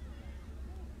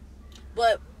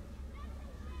 But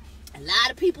a lot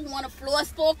of people want to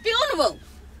floss for a funeral.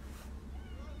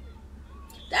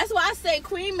 That's why I say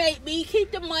cremate me,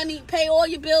 keep the money, pay all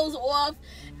your bills off,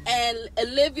 and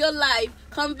live your life.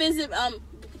 Come visit.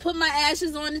 Put my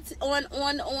ashes on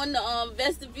the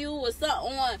vestibule or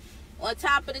something on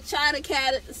top of the China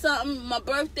Cat or something. My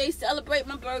birthday, celebrate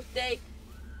my birthday.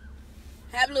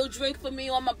 Have a little drink for me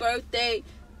on my birthday.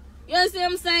 You understand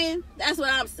what I'm saying? That's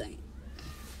what I'm saying.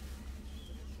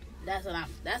 That's what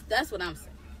I'm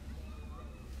saying.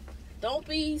 Don't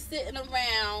be sitting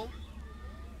around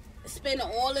spending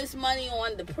all this money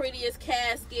on the prettiest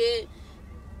casket,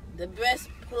 the best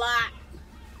plot,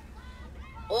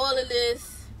 all of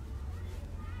this.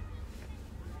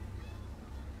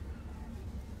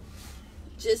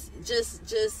 Just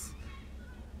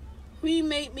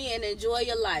cremate me and enjoy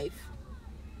your life.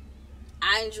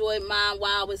 I enjoyed mine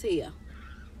while I was here.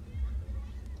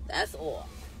 That's all.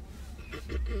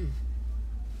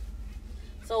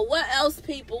 So what else,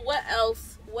 people? What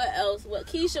else?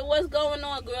 Keisha, what's going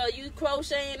on, girl? You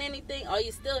crocheting anything? Are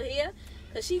you still here?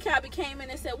 Because she probably came in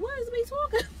and said, what is we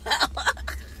talking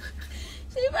about?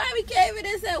 She probably came in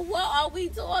and said, what are we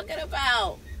talking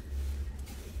about?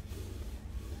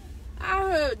 I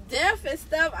heard death and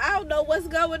stuff. I don't know what's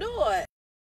going on.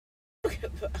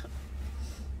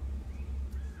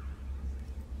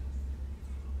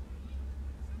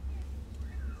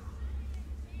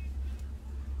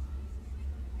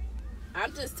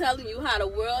 I'm just telling you how the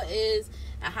world is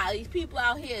and how these people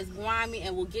out here is grimy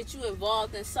and will get you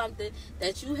involved in something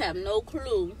that you have no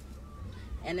clue.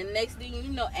 And the next thing you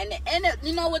know, and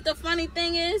you know what the funny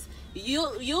thing is?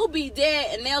 You'll be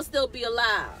dead and they'll still be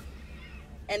alive.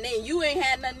 And then you ain't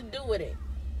had nothing to do with it.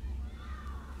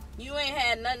 You ain't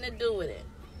had nothing to do with it.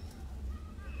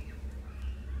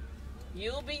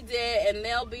 You'll be dead and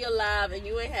they'll be alive and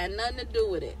you ain't had nothing to do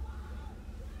with it.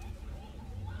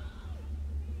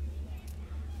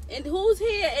 And who's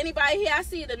here? Anybody here? I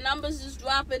see the numbers just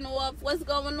dropping off. What's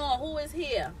going on? Who is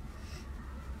here?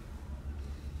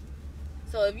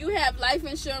 So if you have life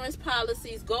insurance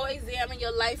policies, go examine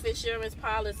your life insurance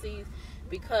policies,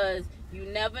 because you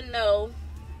never know.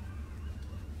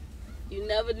 You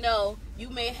never know. You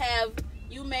may have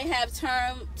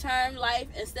term life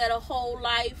instead of whole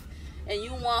life, and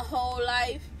you want whole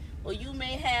life, or you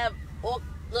may have.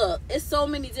 Look, it's so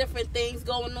many different things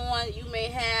going on you may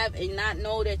have and not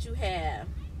know that you have.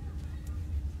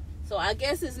 So I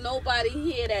guess there's nobody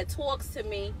here that talks to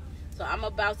me. So I'm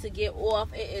about to get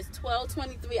off. It is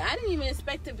 12:23. I didn't even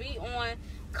expect to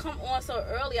come on so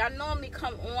early. I normally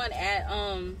come on at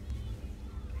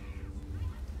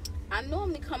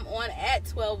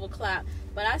 12 o'clock.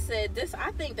 But I said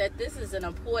I think that this is an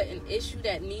important issue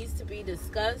that needs to be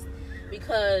discussed,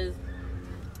 because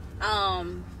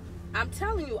I'm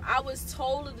telling you, I was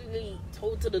totally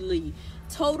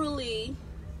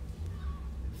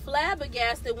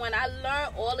flabbergasted when I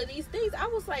learned all of these things. I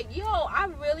was like, yo, I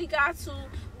really got to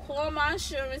call my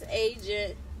insurance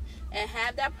agent and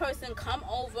have that person come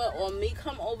over, or me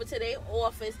come over to their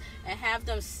office and have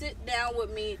them sit down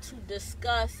with me to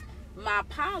discuss my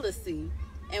policy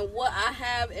and what I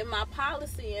have in my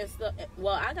policy and stuff.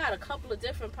 Well, I got a couple of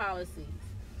different policies.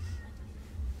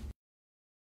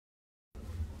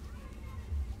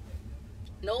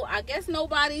 No, I guess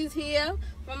nobody's here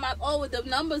from the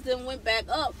numbers then went back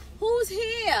up. Who's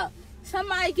here?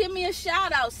 Somebody give me a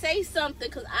shout out. Say something,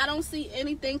 because I don't see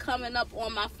anything coming up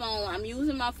on my phone. I'm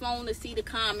using my phone to see the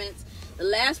comments. The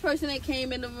last person that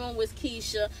came in the room was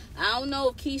Keisha. I don't know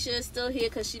if Keisha is still here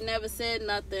because she never said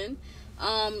nothing.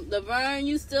 Laverne,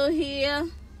 you still here?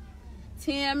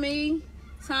 Tammy,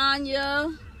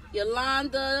 Tanya,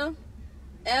 Yolanda,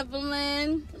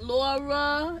 Evelyn,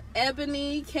 Laura,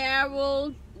 Ebony,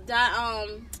 Carol,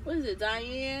 what is it,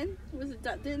 Diane?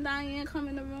 Didn't Diane come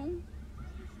in the room?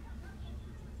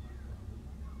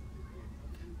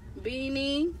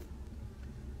 Beanie.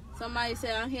 Somebody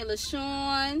said I'm here,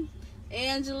 LaShawn,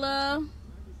 Angela,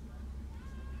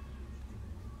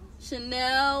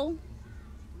 Chanel,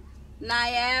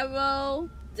 Niaro,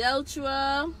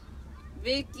 Deltra,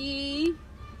 Vicky,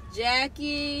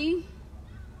 Jackie,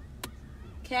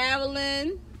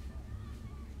 Carolyn,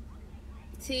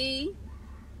 T.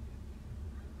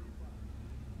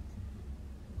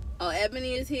 Oh,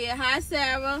 Ebony is here. Hi,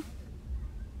 Sarah.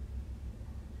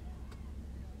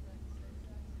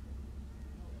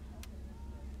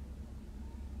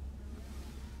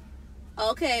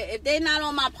 Okay, if they not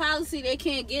on my policy, they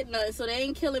can't get nothing, so they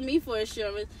ain't killing me for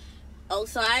insurance. Oh,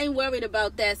 so I ain't worried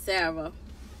about that, Sarah.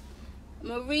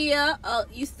 Maria,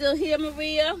 you still here,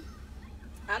 Maria?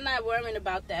 I'm not worrying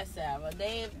about that, Sarah.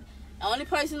 The only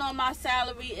person on my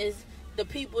salary is the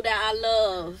people that I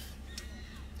love.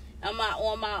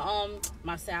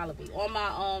 My salary, on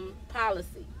my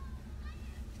policy.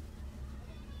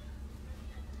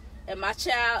 And my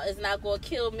child is not gonna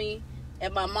kill me,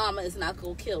 and my mama is not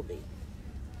gonna kill me.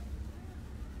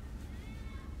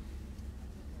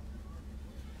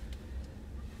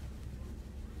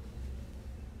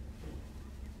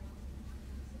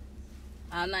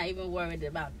 I'm not even worried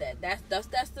about that. That's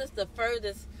just the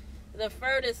furthest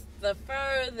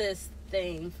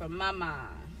thing from my mind.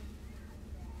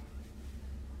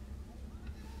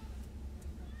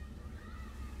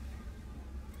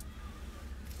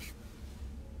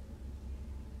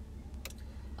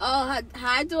 Oh,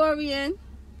 hi Dorian.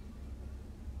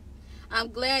 I'm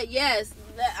glad. Yes,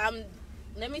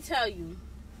 let me tell you.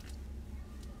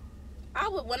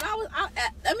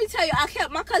 Let me tell you,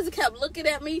 my cousin kept looking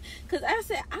at me because I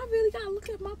said, I really got to look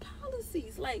at my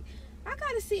policies. Like, I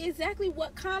got to see exactly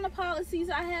what kind of policies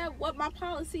I have, what my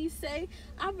policies say.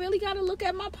 I really got to look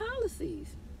at my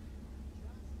policies.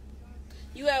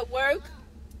 You at work?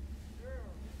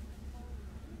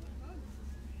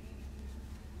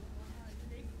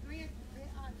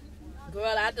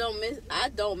 Girl, I don't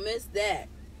miss that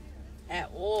at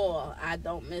all. I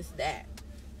don't miss that.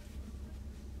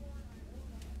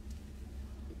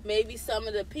 Maybe some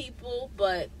of the people,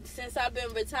 but since I've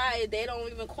been retired, they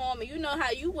don't even call me. You know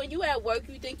how when you at work,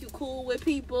 you think you cool with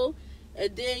people,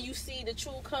 and then you see the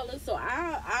true colors. So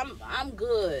I'm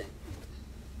good.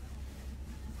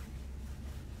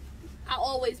 I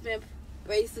always been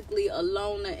basically a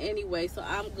loner anyway, so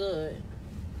I'm good.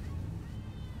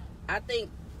 I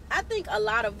think a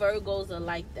lot of Virgos are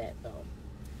like that though.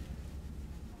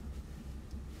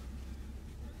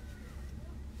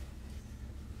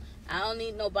 I don't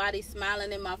need nobody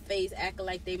smiling in my face, acting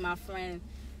like they my friend,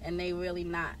 and they really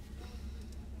not.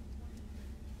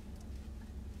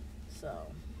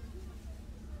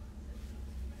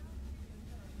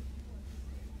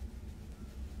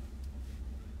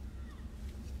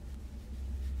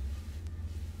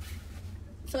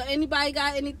 So anybody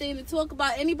got anything to talk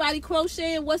about? Anybody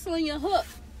crocheting? What's on your hook?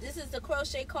 This is the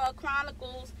Crochet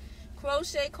Chronicles.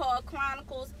 Crochet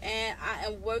Chronicles, and I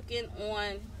am working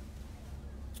on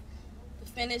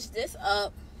finish this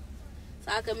up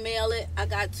so I can mail it. I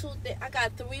got two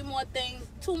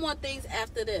more things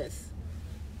after this.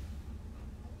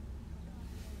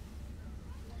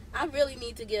 I really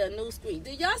need to get a new screen.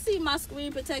 Do y'all see my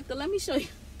screen protector? Let me show you.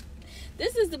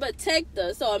 This is the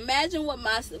protector. So imagine what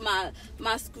my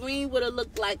screen would have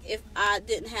looked like if I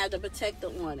didn't have the protector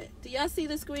on it. Do y'all see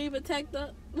the screen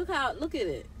protector? Look at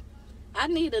it. I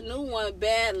need a new one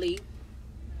badly.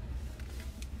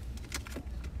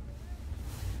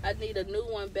 I'm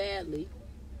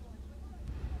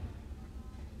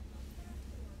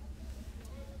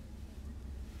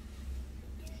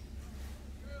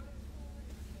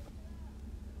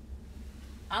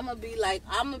gonna be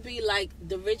like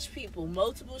the rich people,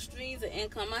 multiple streams of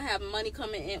income. I have money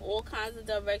coming in all kinds of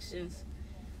directions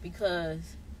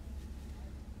because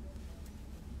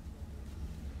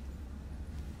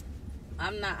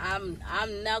I'm not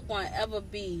going to ever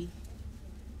be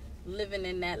living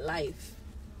in that life.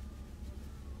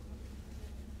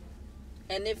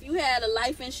 And if you had a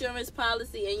life insurance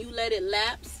policy and you let it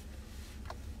lapse,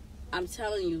 I'm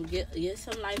telling you, get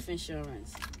some life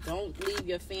insurance. Don't leave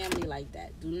your family like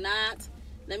that. Do not,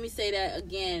 let me say that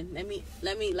again.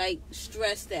 Let me like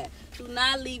stress that. Do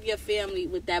not leave your family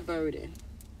with that burden.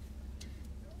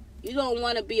 You don't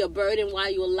want to be a burden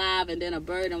while you're alive and then a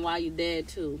burden while you're dead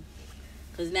too.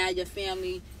 Because now your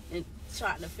family is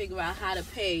trying to figure out how to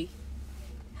pay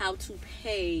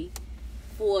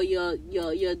for your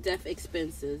death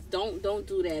expenses. Don't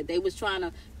do that. They was trying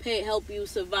to help you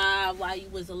survive while you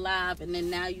was alive, and then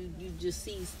now you just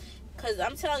cease. Because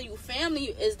I'm telling you, family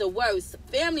is the worst.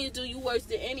 Family will do you worse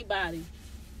than anybody.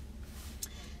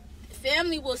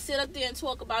 Family will sit up there and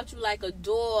talk about you like a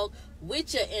dog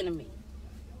with your enemy.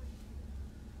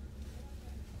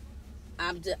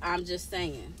 I'm just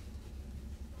saying.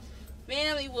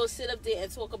 Family will sit up there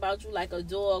and talk about you like a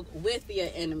dog with your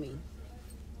enemy.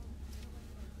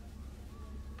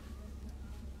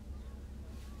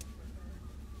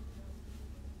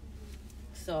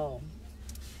 So,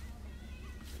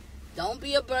 don't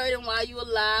be a burden while you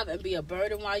alive and be a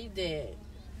burden while you dead.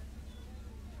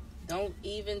 Don't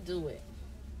even do it.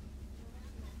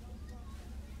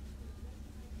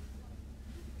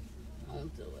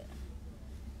 Don't do it.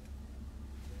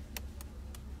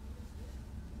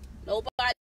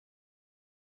 Nobody.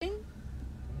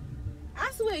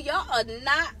 I swear y'all are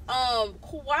not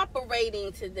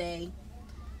cooperating today.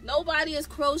 Nobody is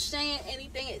crocheting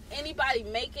anything. Is anybody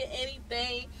making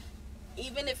anything?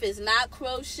 Even if it's not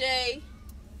crochet.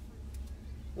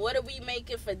 What are we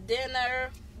making for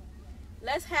dinner?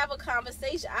 Let's have a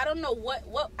conversation. I don't know what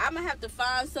I'm gonna have to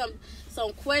find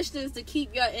some questions to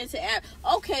keep y'all interactive.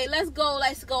 Okay, let's go.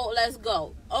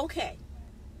 Okay.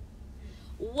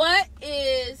 Why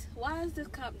is this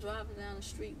cop driving down the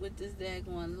street with this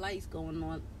daggone lights going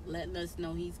on, letting us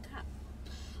know he's cop?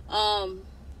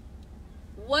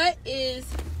 What is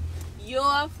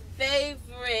your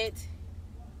favorite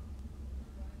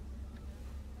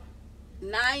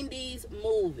 90s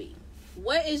movie?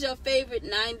 What is your favorite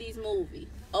 90s movie?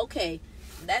 Okay,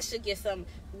 that should get some.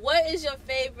 What is your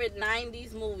favorite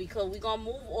 90s movie? Because we're going to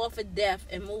move off of death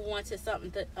and move on to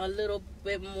something a little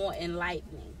bit more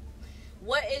enlightening.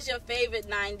 What is your favorite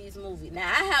 90s movie? Now,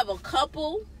 I have a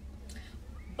couple,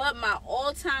 but my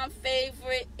all-time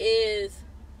favorite is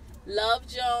Love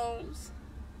Jones.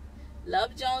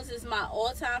 Love Jones is my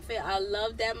all-time favorite. I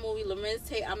love that movie. Lorenz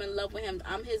Tate, I'm in love with him.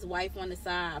 I'm his wife on the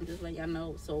side. I'm just letting y'all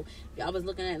know. So, if y'all was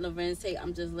looking at Lorenz Tate,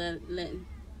 I'm just letting.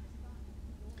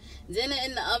 Dinner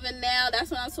in the oven now.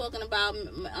 That's what I'm talking about.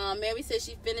 Mary says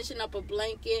she's finishing up a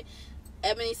blanket.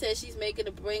 Ebony says she's making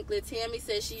a blanket. Tammy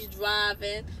says she's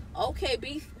driving. Okay,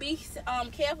 be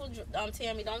careful,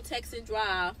 Tammy. Don't text and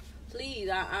drive. Please,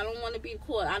 I don't want to be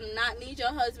caught. I do not need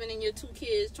your husband and your 2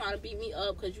 kids trying to beat me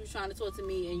up because you was trying to talk to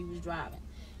me and you was driving.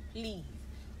 Please.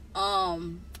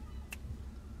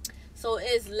 So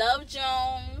it's Love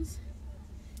Jones,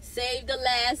 Save the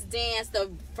Last Dance. The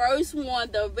first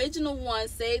one, the original one,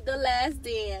 Save the Last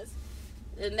Dance.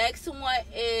 The next one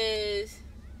is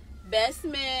Best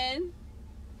Men.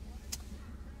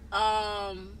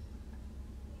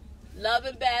 Love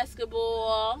and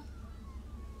Basketball.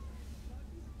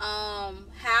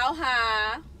 How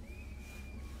High.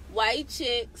 White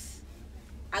Chicks.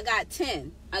 I got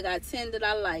 10 that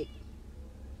I like.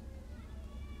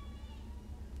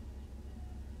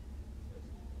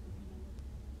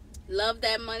 Love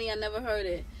That Money. I never heard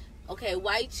it. Okay,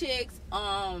 White Chicks.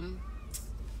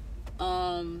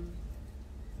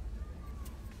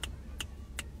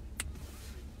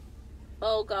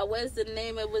 Oh God, what's the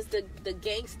name? It was the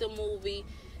gangster movie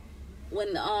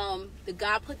when the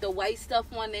guy put the white stuff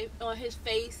on his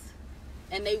face,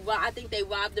 and I think they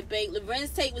robbed the bank. Lorenz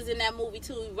Tate was in that movie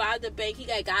too. He robbed the bank. He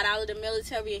got out of the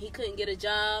military and he couldn't get a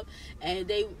job, and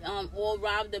they all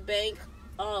robbed the bank.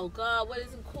 Oh God, what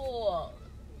is it called?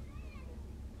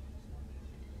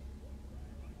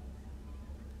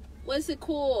 What's it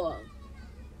called?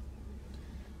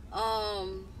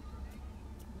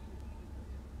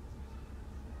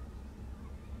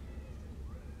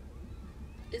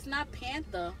 It's not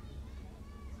Panther.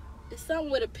 It's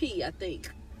something with a P, I think.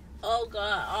 Oh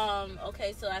God.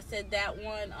 Okay, so I said that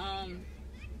one.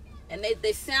 And the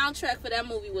soundtrack for that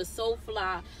movie was so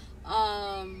fly.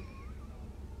 I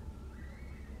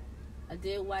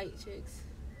did White Chicks.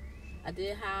 I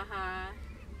did How High.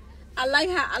 I like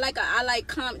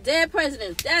Dead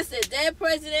Presidents. That's it. Dead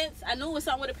Presidents. I knew it was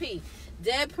something with a P.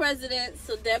 Dead Presidents.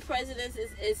 So Dead Presidents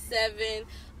is 7.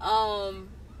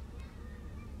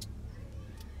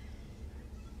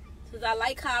 Because I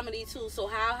like comedy too. So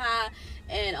How High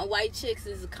and White Chicks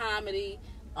is a comedy.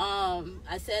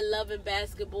 I said Love and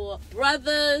Basketball.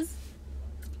 Brothers.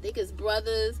 I think it's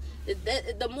Brothers.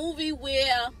 The movie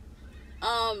where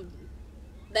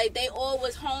they all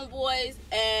was homeboys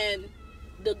and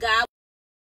the guy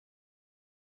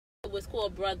was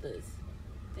called Brothers.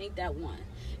 I think that one.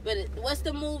 But what's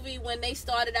the movie when they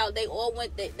started out? They all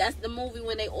went. That's the movie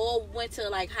when they all went to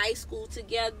like high school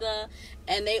together,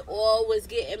 and they all was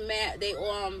getting married.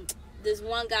 This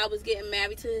one guy was getting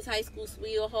married to his high school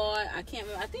sweetheart. I can't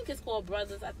remember. I think it's called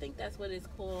Brothers. I think that's what it's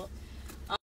called.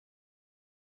 I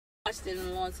watched it in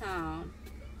a long time.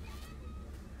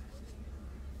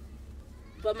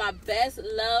 But my best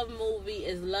love movie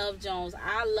is Love Jones.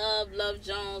 I love Love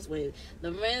Jones when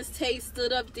Lorenz Tate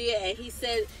stood up there and he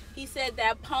said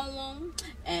that poem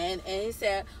and he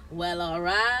said, well, all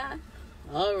right.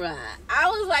 I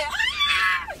was like,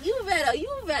 you better.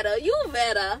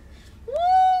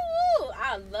 Woo!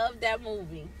 I love that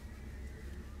movie.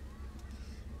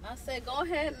 I said, go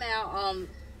ahead now,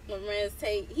 Lorenz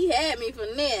Tate. He had me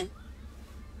from there.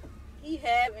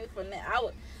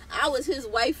 I was his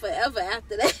wife forever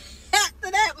after that. After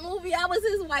that movie, I was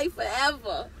his wife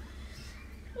forever.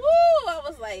 Woo! I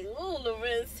was like, ooh,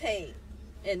 Lorenz Tate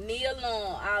and Nia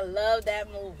Long. I love that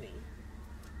movie.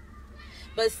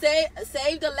 But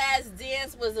Save the Last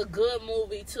Dance was a good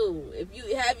movie too. If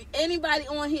you have anybody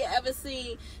on here ever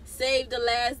seen Save the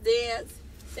Last Dance?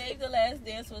 Save the Last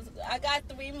Dance was good. I got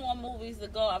 3 more movies to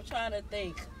go. I'm trying to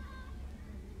think.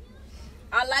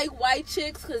 I like White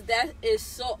Chicks because that is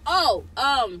so...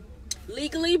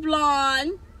 Legally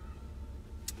Blonde.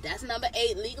 That's number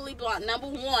 8. Legally Blonde. Number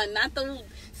 1. Not the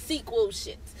sequel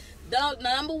shit. The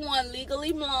number 1,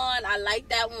 Legally Blonde. I like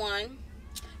that one.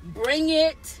 Bring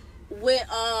It with...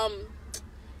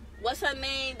 what's her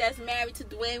name that's married to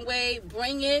Dwayne Wade?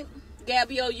 Bring It.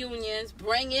 Gabrielle Unions.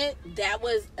 Bring It. That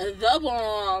was the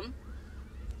bomb.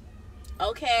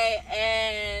 Okay,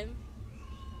 and...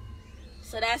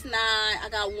 So that's 9. I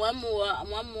got one more.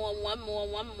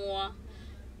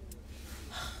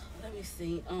 Let me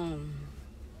see. And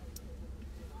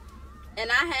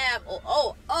I have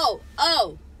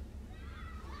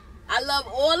I love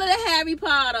all of the Harry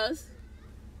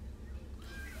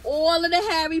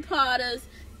Potters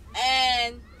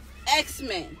and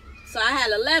X-Men. So I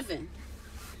had 11.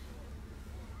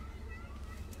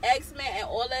 X-Men and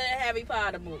all of the Harry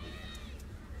Potter movies.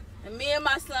 And me and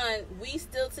my son, we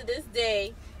still to this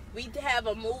day, we have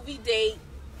a movie date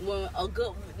when a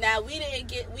good. Now we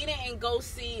didn't go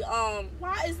see.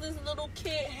 Why is this little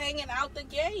kid hanging out the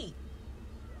gate?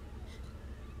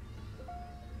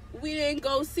 We didn't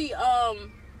go see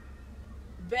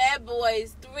Bad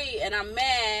Boys 3, and I'm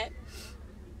mad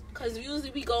because usually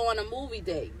we go on a movie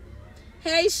date.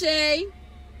 Hey Shay,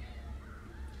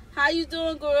 how you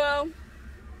doing, girl?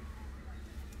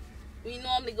 We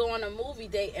normally go on a movie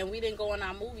date, and we didn't go on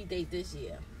our movie date this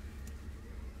year.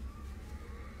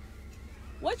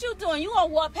 What you doing? You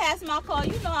gonna walk past my car?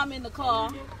 You know I'm in the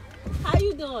car. How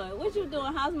you doing? What you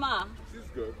doing? How's Ma? She's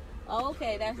good. Oh,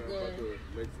 okay, that's good. I'm about to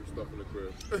make some stuff in the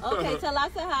crib. Okay, tell I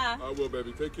said hi. I will,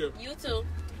 baby. Take care. You too.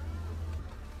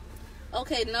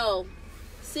 Okay, no.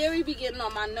 Siri be getting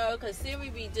on my nerve because Siri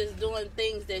be just doing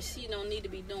things that she don't need to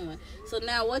be doing. So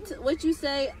now what you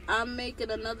say? I'm making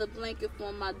another blanket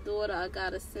for my daughter. I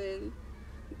gotta send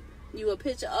you a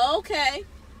picture. Okay.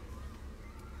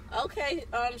 Okay,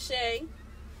 Shay.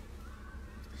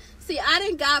 See, I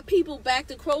done got people back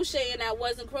to crocheting that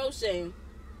wasn't crocheting.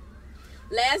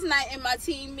 Last night in my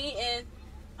team meeting,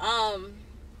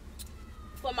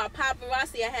 for my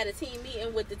paparazzi, I had a team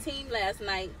meeting with the team last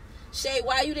night. Shay,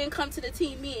 why you didn't come to the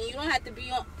team meeting? You don't have to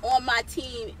be on my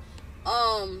team,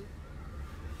 on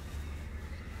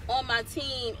my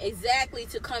team exactly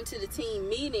to come to the team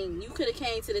meeting. You could have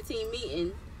came to the team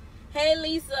meeting. Hey,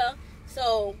 Lisa.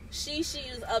 So she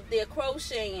was up there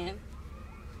crocheting.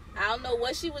 I don't know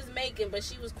what she was making, but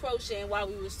she was crocheting while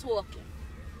we was talking.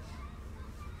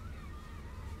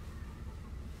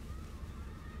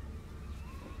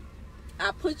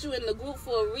 I put you in the group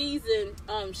for a reason,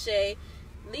 Shay.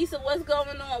 Lisa, what's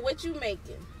going on? What you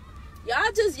making?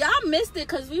 Y'all missed it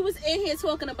because we was in here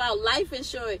talking about life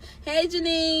insurance. Hey,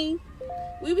 Janine.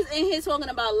 We was in here talking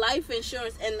about life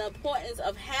insurance and the importance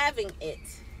of having it.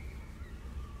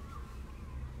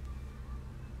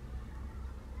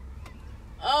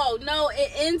 Oh, no,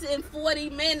 it ends in 40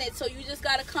 minutes, so you just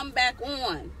got to come back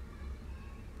on.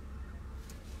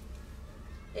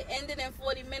 It ended in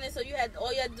 40 minutes, so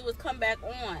all you had to do is come back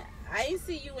on. I ain't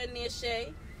see you in there,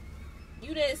 Shay.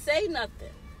 You didn't say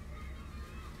nothing.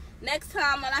 Next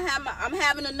time when I'm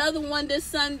having another one this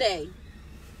Sunday.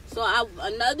 So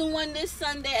another one this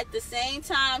Sunday at the same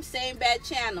time, same bad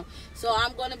channel. So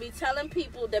I'm going to be telling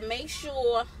people to make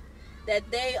sure that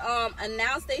they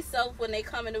announce themselves when they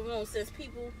come in the room, since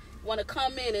people want to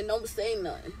come in and don't say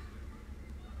nothing.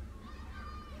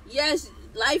 Yes,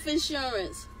 life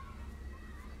insurance.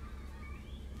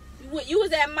 You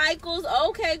was at Michael's?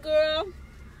 Okay, girl.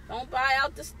 Don't buy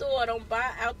out the store. Don't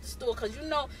buy out the store. Because,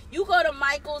 you go to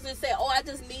Michael's and say, oh, I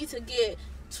just need to get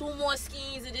 2 more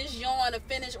skeins of this yarn to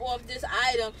finish off this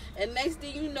item. And next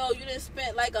thing you know, you done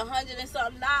spent like $100 and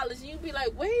something. And you be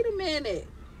like, wait a minute.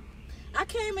 I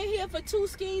came in here for 2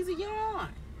 skeins of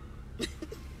yarn.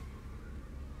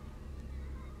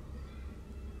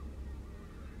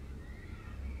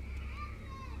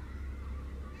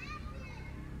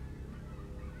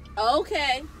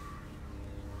 Okay.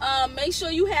 Make sure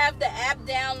you have the app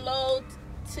download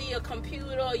to your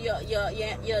computer or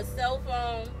your cell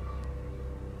phone.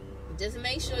 Just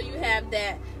make sure you have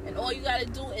that, and all you gotta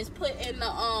do is put in the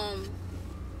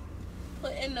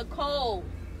code.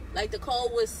 Like the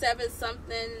code was 7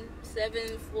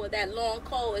 for that long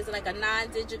code. It's like a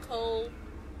 9-digit code.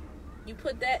 You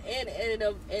put that in,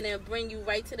 and it'll bring you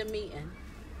right to the meeting.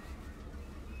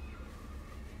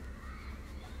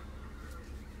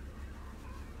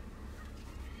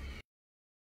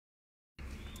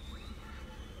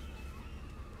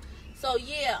 So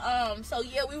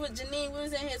yeah, we was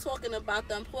in here talking about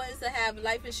the importance to have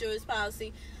life insurance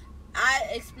policy. I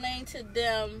explained to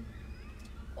them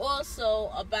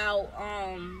also about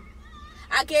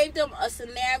I gave them a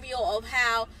scenario of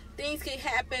how things can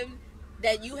happen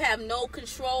that you have no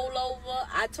control over.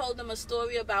 I told them a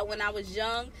story about when I was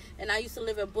young and I used to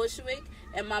live in Bushwick,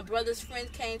 and my brother's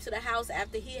friend came to the house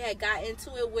after he had got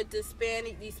into it with these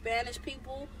Spanish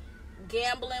people,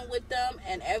 gambling with them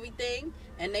and everything,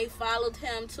 and they followed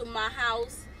him to my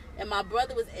house, and my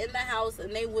brother was in the house,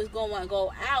 and they was going to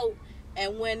go out,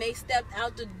 and when they stepped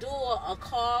out the door, a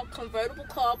convertible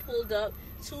car pulled up,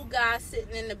 2 guys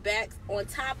sitting in the back, on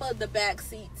top of the back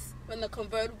seats from the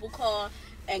convertible car,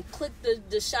 and clicked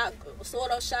the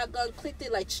shotgun, clicked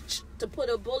it like to put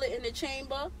a bullet in the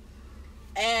chamber,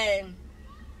 and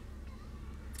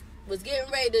was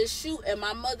getting ready to shoot, and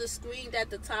my mother screamed at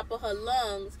the top of her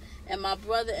lungs, and my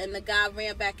brother and the guy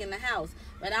ran back in the house.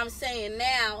 But I'm saying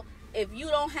now, if you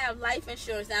don't have life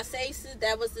insurance, now say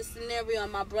that was the scenario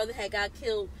and my brother had got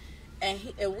killed, and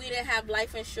we didn't have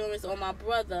life insurance on my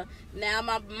brother, now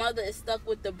my mother is stuck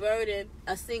with the burden,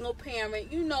 a single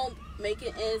parent,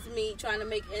 making ends meet, trying to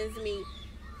make ends meet,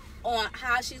 on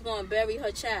how she's going to bury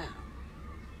her child.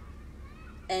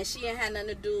 And she ain't had nothing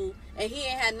to do, and he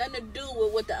ain't had nothing to do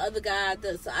with what the other guy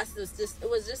does. So it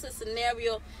was just a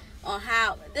scenario on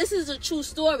how, this is a true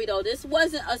story though. This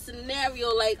wasn't a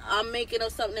scenario like I'm making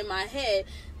up something in my head.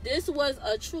 This was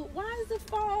a true, why is the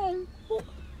phone,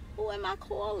 who am I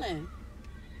calling?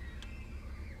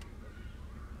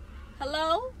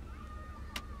 Hello?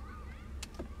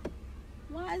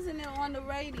 Why isn't it on the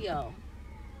radio?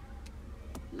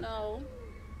 No.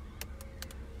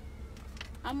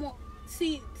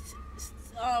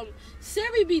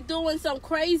 Siri be doing some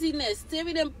craziness.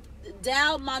 Siri done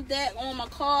dialed my dad on my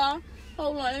car.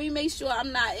 Hold on, let me make sure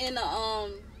I'm not in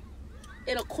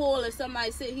a call and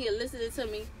somebody sitting here listening to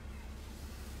me.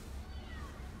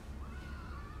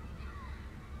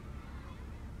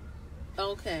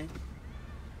 Okay.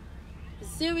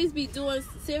 Siri be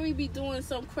doing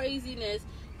some craziness.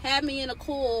 Had me in a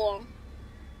call,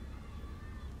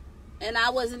 and I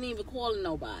wasn't even calling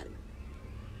nobody.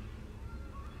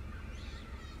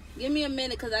 Give me a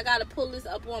minute, because I gotta pull this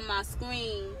up on my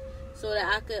screen so that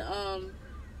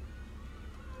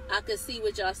I could see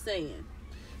what y'all saying.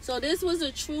 So this was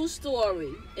a true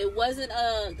story. It wasn't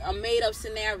a made up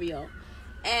scenario.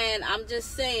 And I'm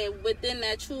just saying, within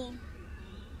that true,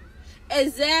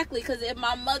 exactly, because if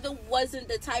my mother wasn't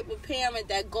the type of parent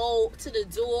that go to the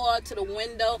door, to the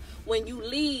window when you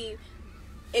leave,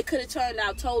 it could have turned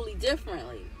out totally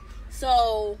differently.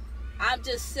 So I'm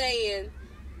just saying,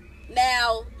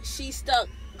 now she's stuck.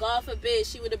 God forbid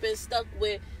she would have been stuck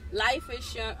with life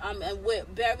insurance, and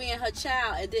with burying her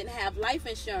child and didn't have life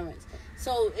insurance.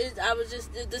 So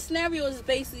the scenario is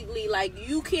basically like,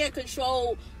 you can't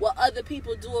control what other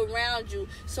people do around you.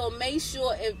 So make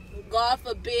sure, if God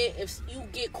forbid, if you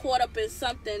get caught up in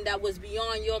something that was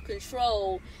beyond your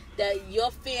control, that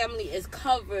your family is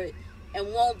covered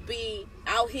and won't be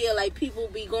out here like people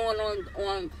be going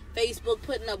on Facebook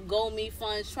putting up GoMe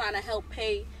funds trying to help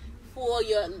pay for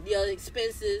your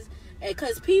expenses. And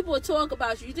because people talk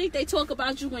about you, you think they talk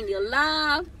about you when you're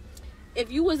alive?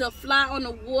 If you was a fly on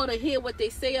the water, hear what they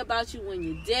say about you when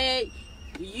you're dead,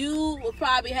 you will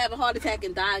probably have a heart attack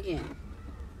and die again.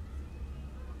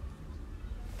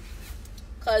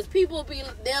 Because people be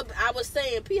there, I was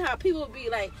saying, how people be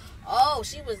like, oh,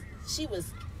 she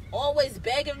was always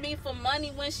begging me for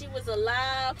money when she was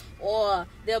alive. Or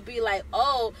they'll be like,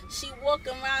 oh, she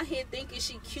walking around here thinking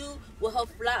she cute with her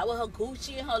fly, with her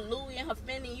Gucci and her Louis and her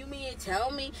Fendi. You mean to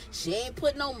tell me she ain't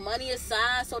put no money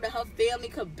aside so that her family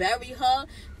could bury her?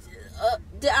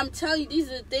 I'm telling you, these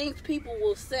are the things people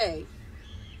will say.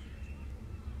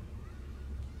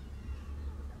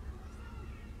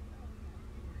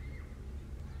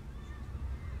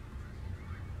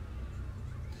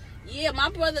 Yeah, my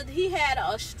brother, he had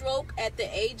a stroke at the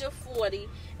age of 40,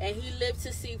 and he lived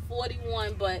to see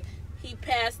 41, but he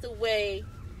passed away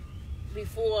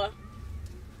before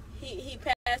he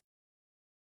passed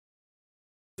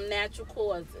from natural natural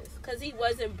causes, because he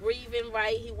wasn't breathing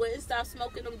right. He wouldn't stop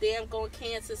smoking them damn going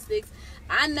cancer sticks.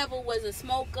 I never was a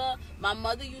smoker. My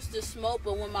mother used to smoke,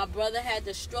 but when my brother had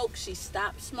the stroke, she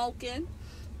stopped smoking.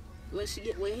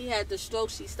 When he had the stroke,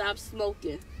 she stopped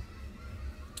smoking,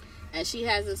 and she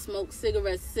hasn't smoked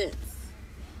cigarettes since.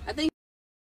 I think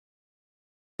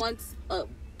once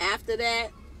after that,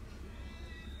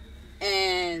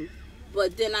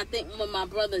 but then I think when my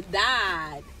brother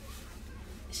died,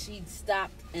 she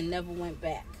stopped and never went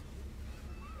back.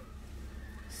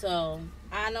 So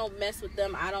I don't mess with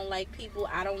them. I don't like people.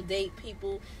 I don't date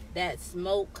people that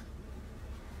smoke.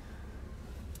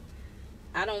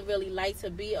 I don't really like to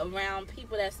be around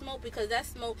people that smoke, because that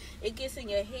smoke, it gets in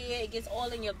your hair, it gets all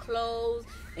in your clothes,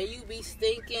 and you be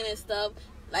stinking and stuff.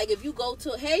 Like if you go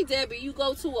to, hey Debbie, you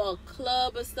go to a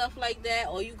club or stuff like that,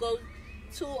 or you go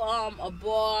to a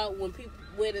bar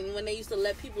when they used to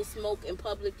let people smoke in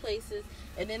public places,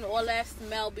 and then all that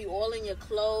smell be all in your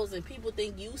clothes, and people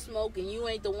think you smoke and you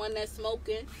ain't the one that's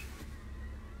smoking.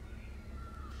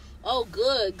 Oh,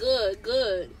 good, good,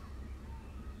 good.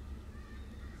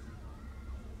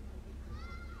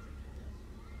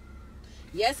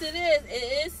 Yes, it is.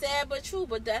 It is sad but true,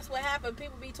 but that's what happened.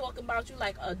 People be talking about you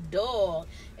like a dog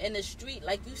in the street,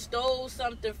 like you stole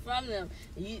something from them.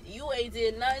 You ain't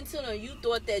did nothing to them. You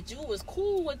thought that you was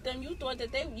cool with them. You thought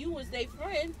that you was their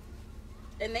friend,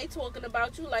 and they talking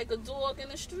about you like a dog in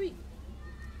the street.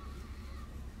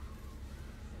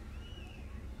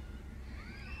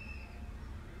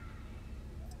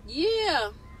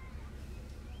 Yeah,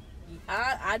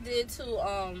 I did too.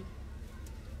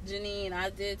 Janine, I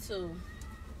did too.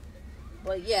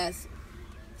 But yes,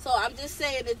 so I'm just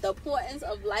saying that the importance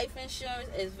of life insurance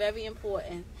is very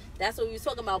important. That's what we was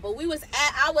talking about. But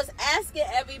I was asking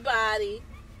everybody,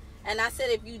 and I said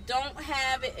if you don't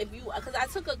have it, because I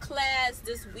took a class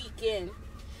this weekend,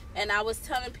 and I was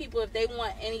telling people if they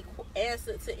want any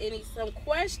answer to some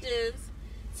questions,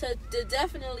 to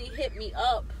definitely hit me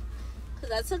up, because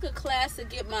I took a class to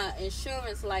get my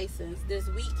insurance license this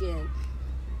weekend.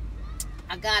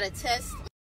 I got a test.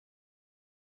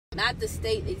 Not the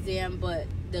state exam, but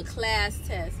the class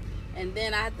test. And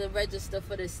then I have to register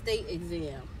for the state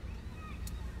exam.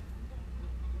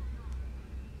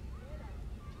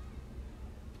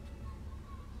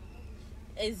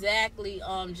 Exactly,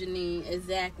 Janine,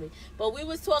 exactly. But we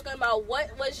was talking about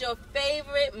what was your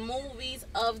favorite movies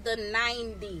of the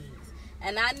 90s.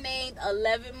 And I named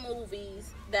 11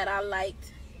 movies that I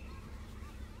liked.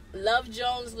 Love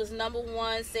Jones was number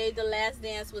 1. Save the Last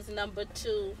Dance was number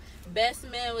 2. Best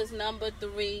Man was number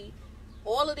 3.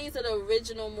 All of these are the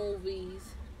original movies.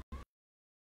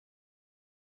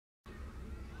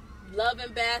 Love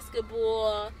and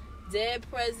Basketball, Dead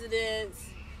Presidents,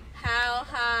 How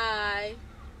High,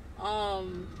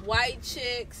 White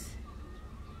Chicks,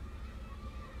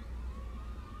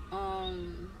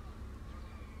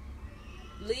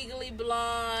 Legally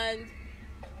Blonde,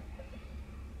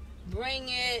 Bring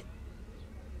It.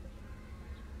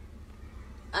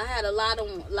 I had a lot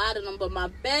of them, but my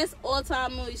best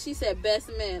all-time movie, she said Best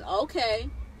Man. Okay.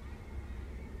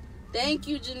 Thank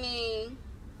you, Janine.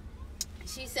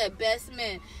 She said Best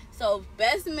Man. So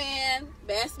Best Man.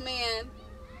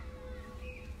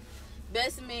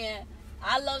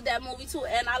 I love that movie too,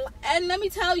 and let me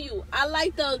tell you, I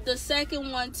like the second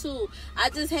one too. I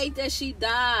just hate that she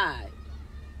died.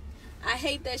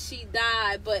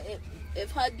 But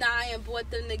if her dying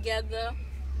brought them together,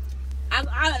 and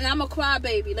I'm a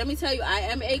crybaby. Let me tell you, I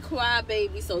am a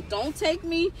crybaby. So don't take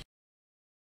me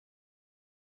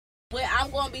where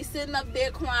I'm going to be sitting up there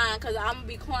crying, because I'm going to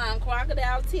be crying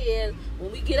crocodile tears.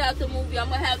 When we get out the movie, I'm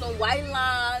going to have them white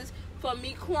lines from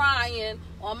me crying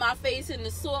on my face, and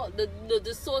the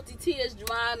salty tears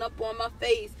drying up on my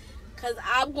face, because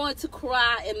I'm going to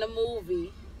cry in the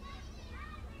movie.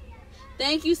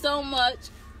 Thank you so much.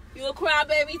 You a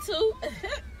crybaby too?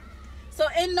 So,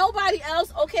 and nobody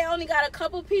else, okay, I only got a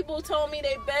couple people told me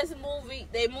their best movie,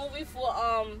 for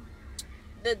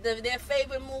their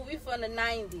favorite movie from the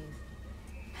 90s.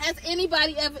 Has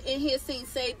anybody ever in here seen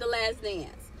Save the Last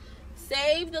Dance?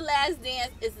 Save the Last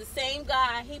Dance is the same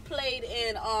guy. He played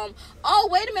in oh,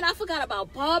 wait a minute, I forgot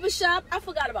about Barbershop. I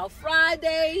forgot about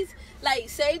Fridays. Like,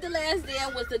 Save the Last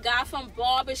Dance was the guy from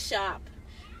Barbershop,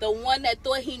 the one that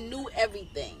thought he knew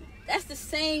everything. That's the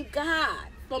same guy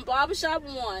from Barbershop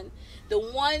 1, the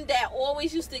one that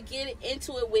always used to get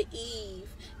into it with Eve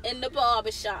in the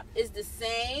barbershop, is the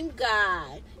same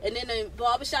guy. And then in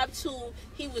Barbershop 2,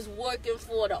 he was working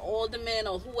for the alderman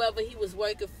or whoever he was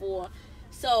working for.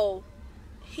 So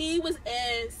he was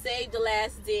in Save the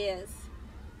Last Dance.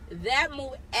 That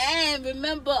movie. And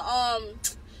remember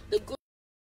the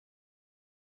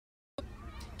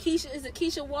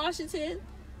Keisha Washington?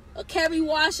 Kerry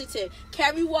Washington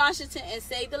and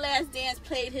Save the Last Dance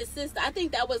played his sister. I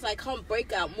think that was like her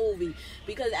breakout movie,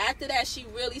 because after that she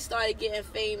really started getting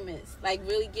famous,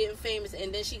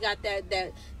 and then she got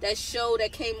that show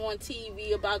that came on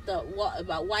TV about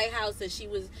White House, and she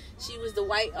was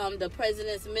the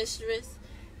president's mistress.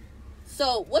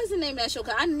 So what's the name of that show?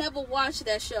 'Cause I never watched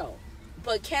that show,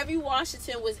 but Kerry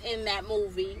Washington was in that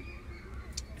movie,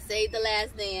 Save the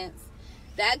Last Dance.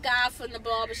 That guy from the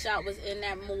barbershop was in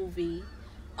that movie.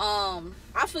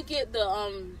 I forget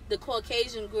the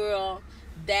Caucasian girl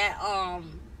that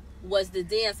was the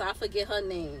dancer. I forget her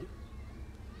name.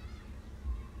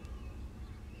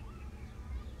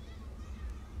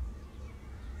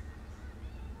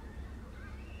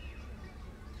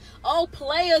 Oh,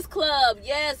 Players Club.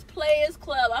 Yes, Players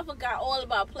Club. I forgot all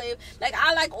about Players. Like,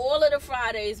 I like all of the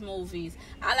Fridays movies.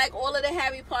 I like all of the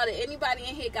Harry Potter. Anybody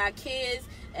in here got kids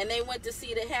and they went to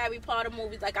see the Harry Potter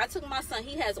movies? Like, I took my son.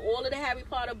 He has all of the Harry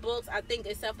Potter books, I think,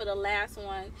 except for the last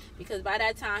one. Because by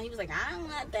that time, he was like, I don't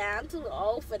want that. I'm too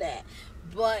old for that.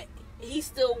 But he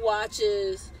still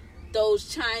watches those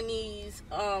Chinese,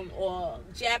 or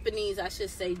Japanese, I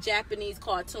should say, Japanese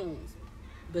cartoons.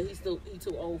 But he's too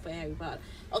old for Harry Potter.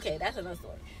 Okay, that's another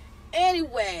story.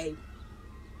 Anyway,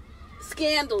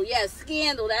 Scandal. Yes,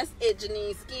 Scandal. That's it,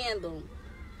 Janine. Scandal.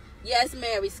 Yes,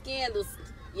 Mary. Scandal.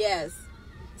 Yes.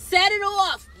 Set It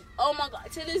Off. Oh my God.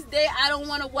 To this day, I don't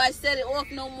want to watch Set It Off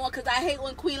no more, because I hate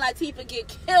when Queen Latifah get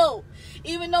killed.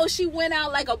 Even though she went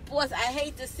out like a boss, I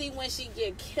hate to see when she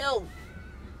get killed.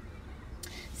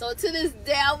 So to this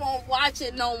day, I won't watch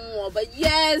it no more. But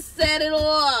yes, Set It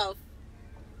Off.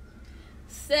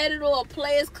 Set It Off.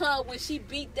 Players Club, when she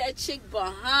beat that chick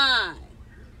behind.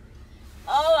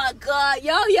 Oh my God.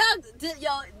 Yo,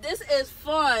 this is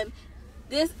fun.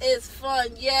 This is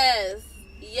fun. Yes,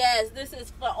 this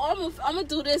is fun. I'm gonna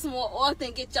do this more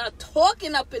often. Get y'all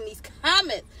talking up in these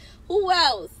comments. Who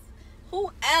else?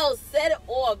 Set It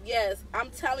Off. Yes, I'm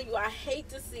telling you, I hate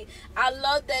to see. I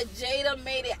love that Jada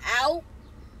made it out.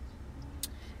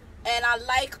 And I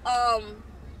like,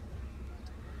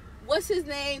 what's his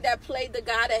name that played the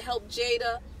guy that helped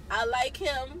Jada? I like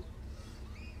him.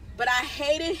 But I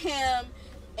hated him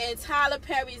in Tyler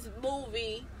Perry's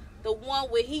movie, the one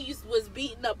where he was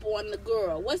beating up on the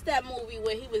girl. What's that movie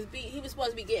where he was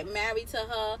supposed to be getting married to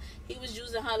her? He was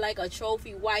using her like a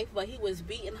trophy wife, but he was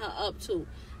beating her up too.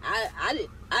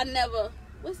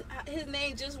 What's his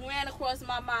name? Just ran across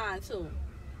my mind too.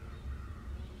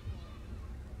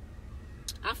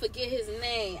 I forget his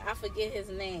name.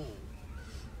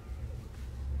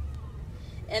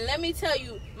 And let me tell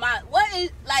you,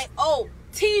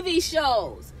 TV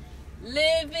shows.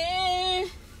 Living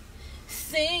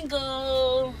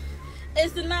Single.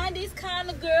 It's the 90s kind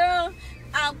of girl.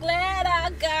 I'm glad I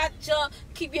got you.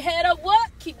 Keep your head up,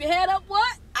 what?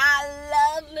 I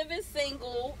love Living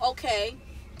Single. Okay.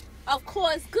 Of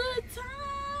course, Good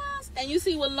Times. And you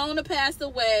see when Lona passed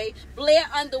away, Blair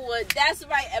Underwood. That's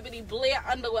right, Ebony. Blair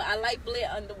Underwood. I like Blair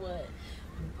Underwood.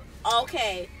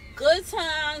 Okay. Good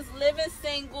Times, Living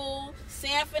Single,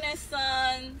 Sanford and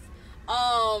Sons.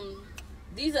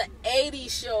 These are 80s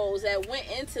shows that went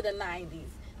into the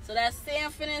 90s. So that's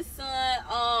Sanford and Son.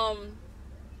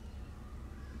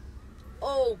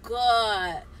 Oh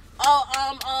God.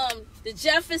 The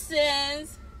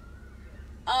Jeffersons.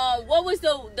 What was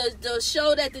the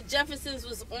show that the Jeffersons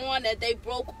was on that they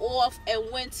broke off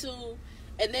and went to,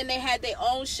 and then they had their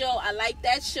own show? I like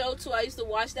that show too. I used to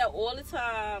watch that all the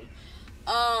time.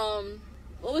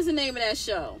 What was the name of that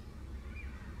show?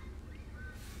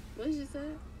 What did you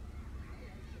say?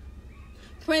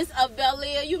 Prince of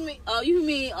Bel-Air. You mean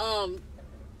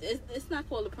it's not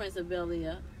called the Prince of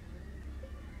Bel-Air.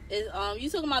 You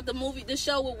talking about the movie, the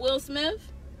show with Will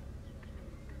Smith?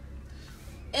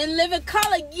 In Living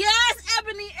Color. Yes,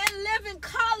 Ebony, in Living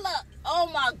Color. Oh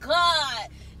my God.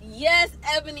 Yes,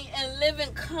 Ebony, in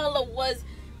Living Color was,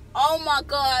 oh my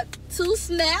God, 2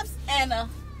 snaps and a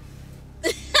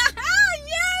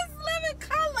yes, Living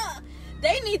Color.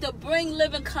 They need to bring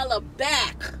Living Color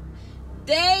back.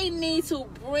 They need to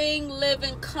bring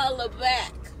Living Color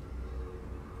back.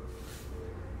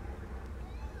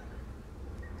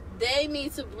 They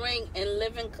need to bring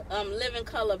Living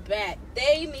Color back.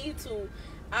 They need to.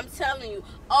 I'm telling you.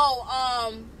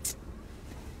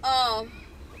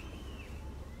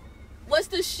 What's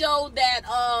the show that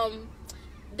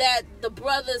that the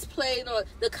brothers played on?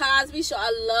 The Cosby Show.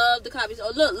 I love the Cosby Show.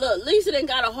 Look, Lisa done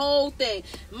got a whole thing.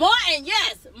 Martin,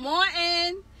 yes,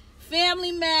 Martin.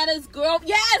 Family Matters,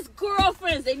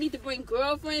 Girlfriends. They need to bring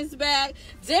Girlfriends back.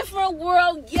 Different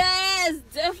World, yes,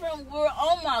 Different World.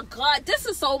 Oh my God, this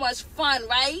is so much fun,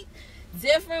 right?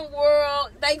 different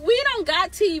world. Like, we don't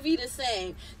got TV the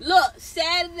same. Look,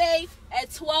 Saturday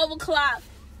at 12 o'clock,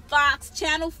 Fox,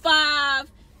 Channel 5,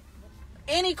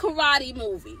 any karate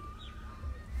movie.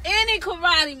 Any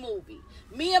karate movie.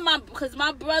 Because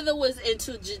my brother was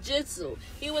into jiu-jitsu.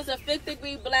 He was a 5th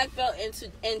degree black belt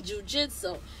in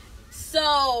jiu-jitsu.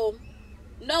 So,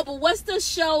 no, but what's the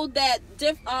show that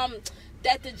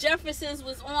that the Jeffersons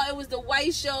was on? It was the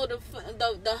white show,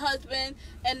 the husband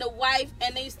and the wife,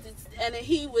 and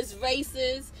he was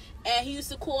racist, and he used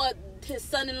to call his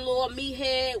son-in-law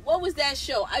meathead. What was that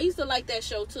show? I used to like that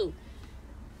show too.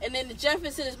 And then the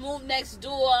Jeffersons moved next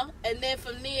door, and then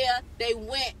from there they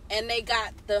went and they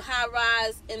got the high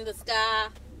rise in the sky.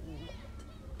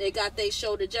 They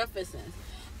show the Jeffersons.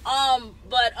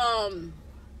 But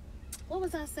what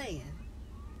was I saying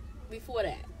before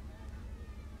that?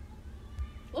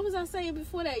 What was I saying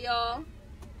before that, y'all?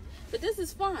 But this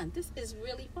is fun. This is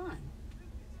really fun.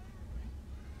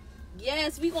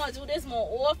 Yes, we gonna do this more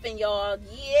often, y'all.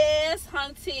 Yes,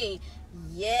 hunty.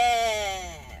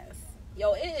 Yes.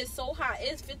 Yo, it is so hot.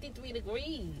 It's 53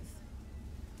 degrees.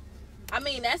 I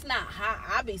mean, that's not hot.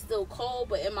 I be still cold,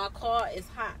 but in my car, it's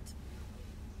hot.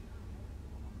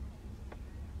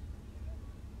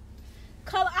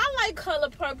 Color. I like color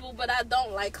purple, but I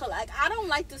don't like color. Like, I don't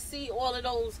like to see all of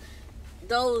those.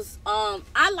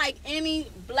 I like any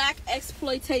black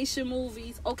exploitation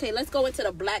movies. Okay, let's go into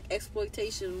the black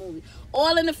exploitation movie.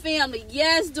 All in the Family.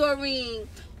 Yes, Doreen.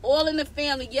 All in the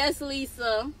Family. Yes,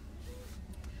 Lisa.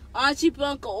 Archie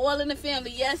Bunker, All in the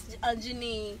Family. Yes,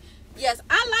 Janine. Yes,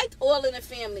 I liked All in the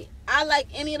Family. I like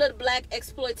any of the black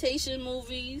exploitation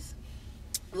movies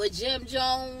with Jim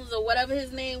Jones or whatever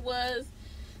his name was.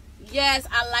 Yes,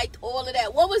 I liked all of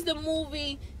that. What was the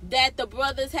movie that the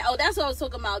brothers had? Oh, that's what I was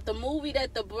talking about. The movie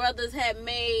that the brothers had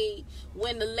made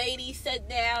when the lady sat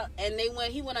down and he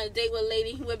went on a date with a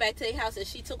lady. He went back to their house and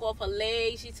she took off her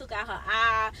leg. She took out her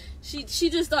eye. She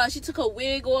just thought she took her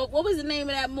wig off. What was the name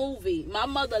of that movie? My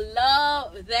mother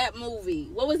loved that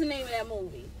movie. What was the name of that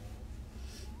movie?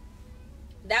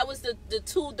 That was the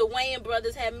Wayans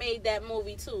brothers had made that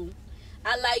movie too.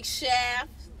 I like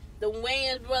Shaft. The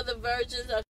Wayans brother versions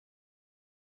of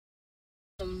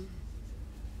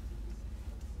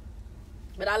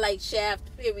but I like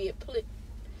Shaft, period.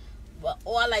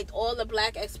 Or I liked all the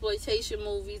black exploitation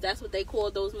movies. That's what they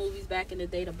called those movies back in the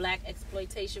day, the black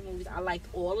exploitation movies. I liked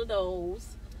all of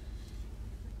those.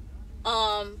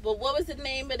 But what was the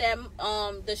name of that?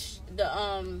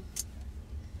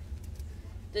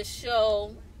 The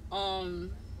show. I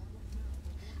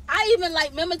even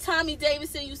like. Remember Tommy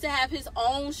Davidson used to have his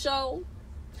own show.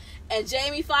 And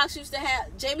Jamie Foxx used to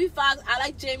have Jamie Foxx. I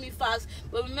like Jamie Foxx,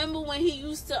 but remember when he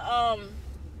used to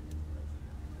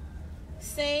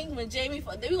sing? When Jamie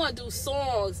Foxx, then we're gonna do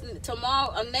songs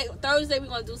tomorrow. Thursday we're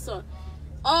gonna do songs.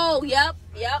 Oh, yep.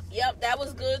 That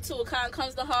was good too.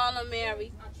 Comes to Harlem,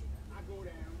 Mary.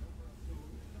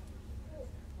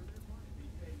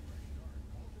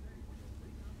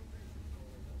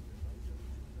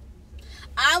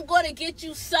 I'm gonna get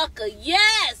you, sucker.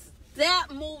 Yes. That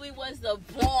movie was the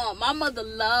bomb. My mother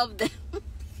loved that.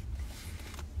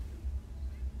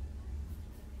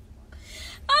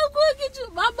 I'm going to get you.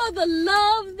 My mother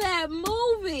loved that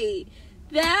movie.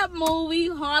 That movie,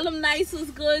 Harlem Nights,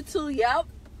 was good too. Yep.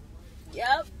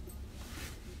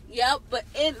 But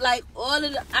it, like, all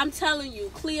of the, I'm telling you,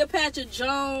 Cleopatra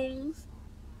Jones.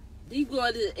 These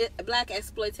were the black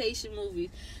exploitation movies.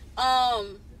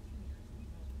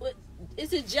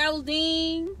 Is it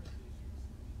Geraldine?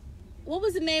 What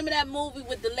was the name of that movie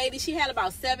with the lady? She had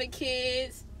about 7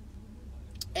 kids.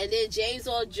 And then James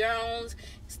Earl Jones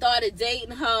started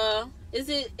dating her. Is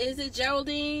it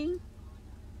Geraldine?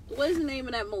 What is the name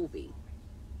of that movie?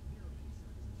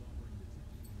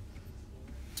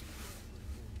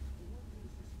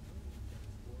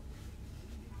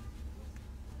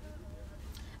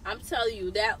 I'm telling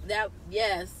you, that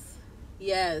yes.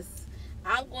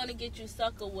 I'm going to get you,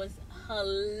 sucker was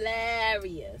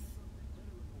hilarious.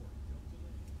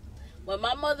 When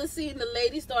my mother seen the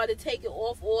lady started taking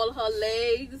off all her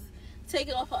legs,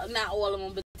 taking off her, not all of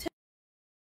them, but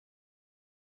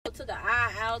took her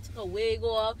eye out, took her wig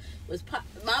off.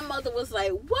 My mother was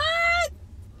like, "What?"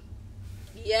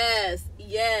 Yes.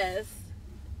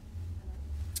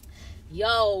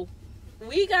 Yo,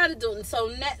 we gotta do it. So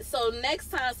next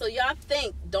time, so y'all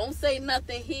think, don't say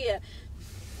nothing here.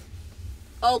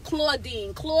 Oh,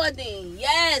 Claudine.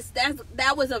 Yes,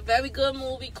 that was a very good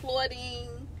movie, Claudine.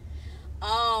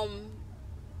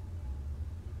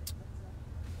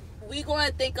 We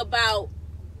gonna think about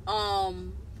I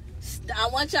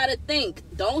want y'all to think,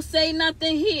 don't say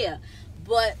nothing here,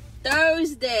 but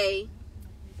Thursday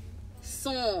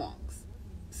songs.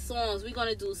 We're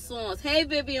gonna do songs. Hey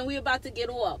Vivian, we about to get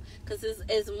off because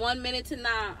it's 1 minute to 9.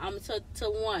 I'm to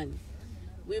 1.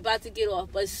 We about to get off,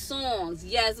 but songs.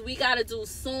 Yes, we gotta do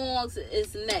songs.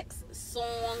 Is next.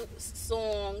 Songs.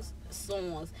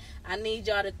 I need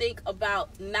y'all to think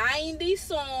about 90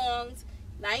 songs,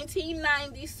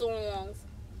 1990 songs.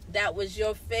 That was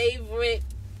your favorite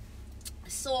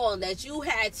song that you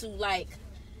had to like.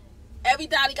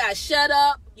 Everybody got shut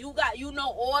up. You know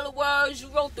all the words. You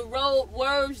wrote the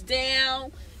words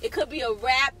down. It could be a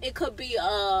rap. It could be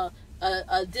a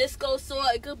disco song.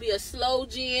 It could be a slow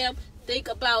jam. Think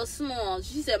about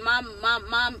songs. She said, my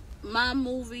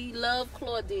movie, love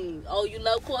Claudine. Oh, you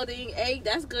love Claudine? Hey,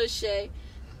 that's good, Shay.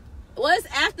 Well, it's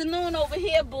afternoon over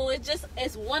here, boo.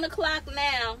 It's 1 o'clock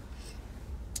now.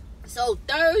 So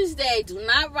Thursday, do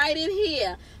not write it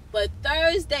here. But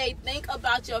Thursday, think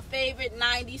about your favorite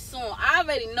 90s song. I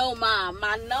already know mine.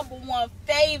 My number one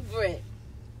favorite.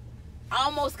 I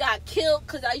almost got killed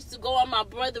because I used to go in my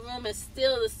brother's room and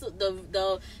steal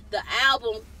the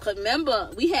album. Cause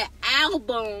remember, we had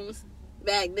albums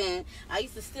back then. I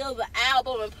used to steal the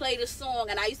album and play the song.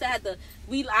 And I used to have to...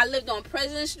 I lived on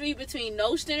President Street between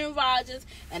Nostrand and Rogers.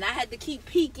 And I had to keep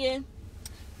peeking.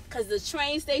 Because the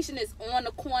train station is on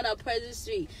the corner of President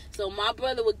Street. So my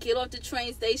brother would get off the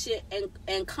train station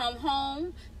and come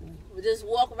home. Just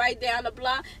walk right down the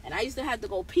block. And I used to have to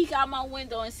go peek out my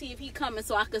window and see if he coming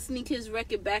so I could sneak his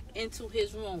record back into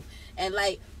his room. And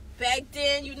like back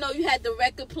then, you know, you had the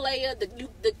record player.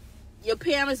 Your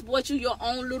parents bought you your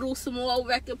own little small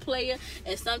record player,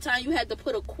 and sometimes you had to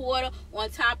put a quarter on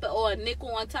top of, or a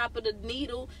nickel on top of the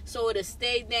needle so it'll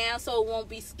stay down, so it won't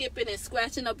be skipping and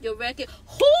scratching up your record.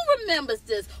 Who remembers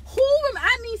this?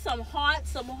 I need some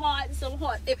hearts.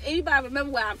 If anybody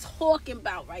remember what I'm talking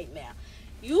about right now.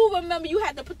 You remember you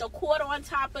had to put the quarter on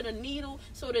top of the needle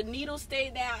so the needle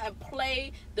stayed down and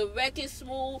play the record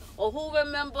smooth. Or who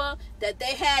remember that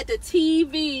they had the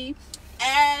TV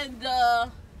and the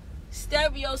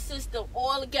stereo system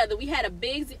all together? We had a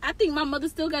big, I think my mother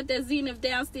still got that Zenith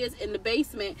downstairs in the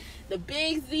basement, the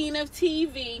big Zenith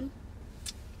TV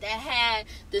that had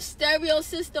the stereo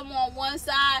system on one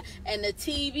side and the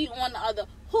TV on the other.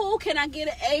 Who can I get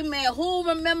an amen? Who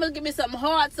remember? Give me some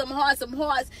hearts.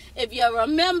 If you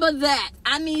remember that,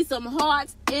 I need some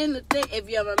hearts in the thing. If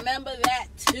you remember that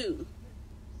too.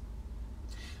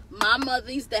 My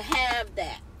mother used to have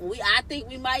that. I think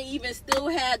we might even still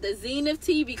have the Zenith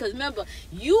TV. Because remember,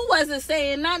 you wasn't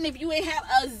saying nothing if you ain't have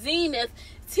a Zenith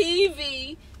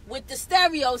TV with the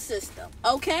stereo system.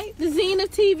 Okay? The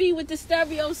Zenith TV with the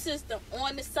stereo system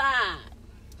on the side.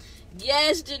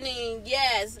 Yes, Janine.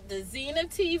 Yes. The Zenith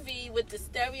TV with the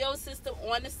stereo system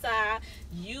on the side.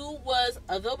 You was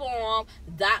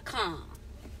thebomb.com.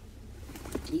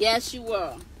 Yes, you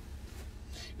were.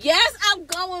 Yes, I'm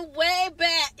going way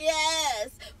back. Yes,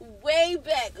 way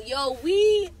back. Yo,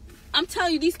 I'm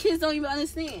telling you, these kids don't even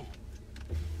understand.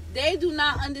 They do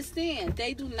not understand.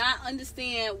 They do not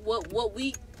understand what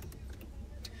we...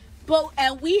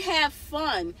 And we have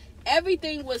fun.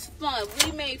 Everything was fun.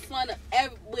 We made fun of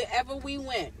wherever we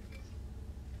went.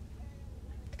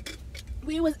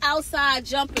 We was outside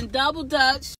jumping double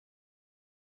dutch.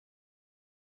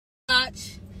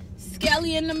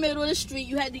 Skelly in the middle of the street.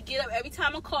 You had to get up every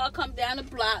time a car come down the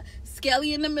block.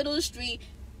 Skelly in the middle of the street.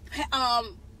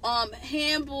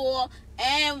 Handball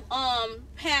and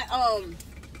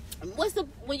what's the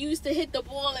when you used to hit the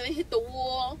ball and it hit the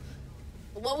wall?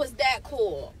 What was that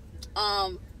called?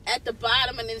 At the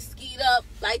bottom and then skied up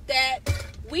like that.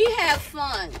 We had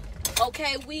fun.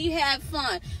 Okay, we had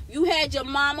fun. You had your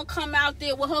mama come out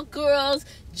there with her girls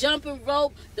jumping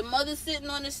rope. The mother sitting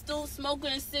on the stool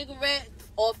smoking a cigarette.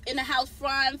 Off in the house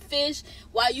frying fish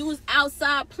while you was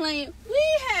outside playing. We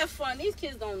had fun. These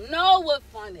kids don't know what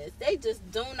fun is. They just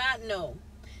do not know.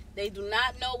 They do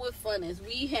not know what fun is.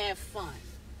 We had fun.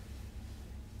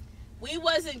 We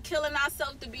wasn't killing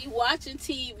ourselves to be watching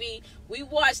TV. We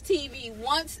watched TV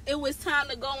once it was time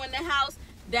to go in the house.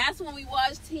 That's when we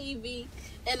watched TV.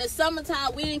 In the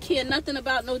summertime, we didn't care nothing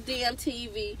about no damn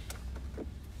TV.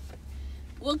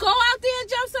 We'll go out there and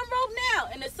jump some rope now.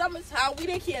 In the summertime, we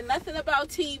didn't care nothing about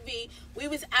TV. We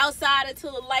was outside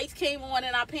until the lights came on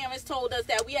and our parents told us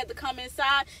that we had to come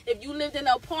inside. If you lived in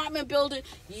an apartment building,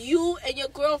 you and your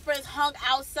girlfriends hung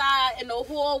outside in the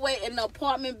hallway in the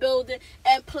apartment building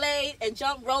and played and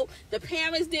jumped rope. The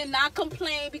parents did not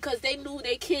complain because they knew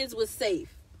their kids was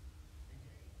safe.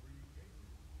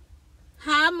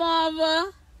 Hi,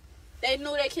 Marva. They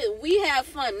knew their kids. We have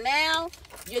fun. Now,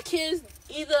 your kids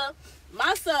either...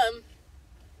 My son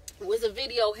was a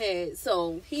video head,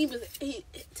 so he to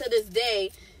this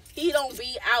day, he don't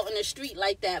be out in the street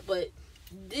like that, but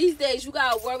these days you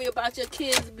gotta worry about your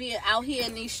kids being out here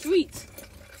in these streets.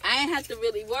 I ain't have to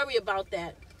really worry about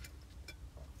that.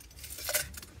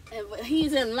 And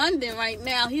he's in London right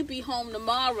now. He'll be home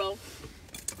tomorrow.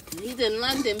 He's in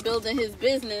London building his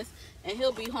business, and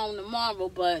he'll be home tomorrow.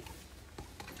 But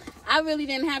I really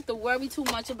didn't have to worry too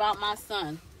much about my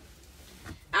son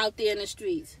out there in the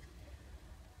streets.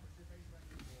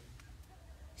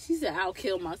 She said, I'll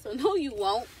kill my son. No, you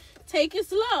won't. Take it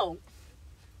slow.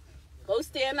 Go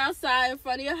stand outside in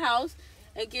front of your house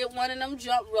and get one of them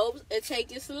jump ropes and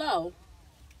take it slow.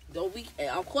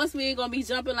 Of course, we ain't going to be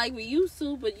jumping like we used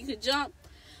to, but you could jump.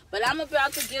 But I'm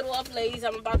about to get off, ladies.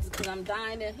 Because I'm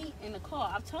dying of heat in the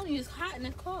car. I'm telling you, it's hot in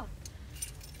the car.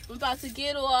 I'm about to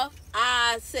get off.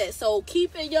 I said, so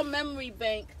keep in your memory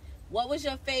bank, what was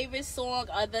your favorite song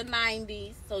of the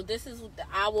 90s? So this is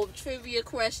our trivia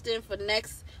question for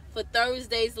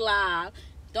Thursday's live.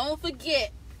 Don't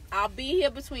forget, I'll be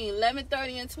here between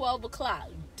 11:30 and 12 o'clock.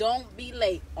 Don't be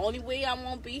late. Only way I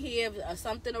won't be here if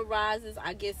something arises,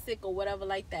 I get sick or whatever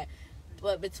like that.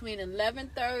 But between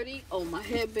 11:30, my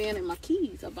headband and my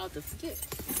keys, I'm about to forget.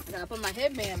 I gotta put my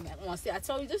headband back on. See, I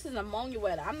told you this is ammonia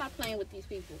weather. I'm not playing with these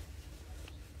people.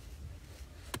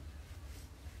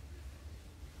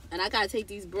 And I gotta take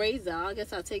these braids out. I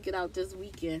guess I'll take it out this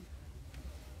weekend.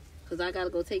 Because I gotta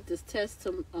go take this test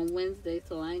on Wednesday.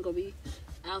 So I ain't gonna be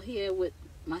out here with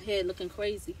my head looking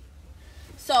crazy.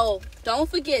 So don't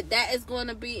forget, that is going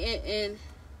to be in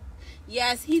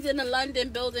yes, he's in London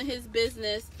building his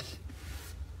business.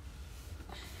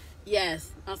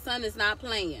 Yes, my son is not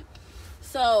playing.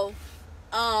 So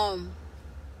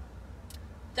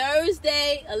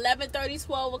Thursday 11:30,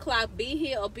 12 o'clock, be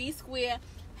here or be square.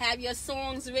 Have your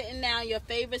songs written down, your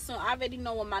favorite song. I already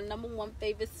know what my number one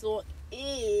favorite song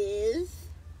is.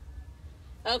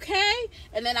 Okay,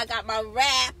 and then I got my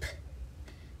rap.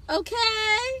 Okay,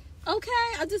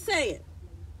 I'm just saying.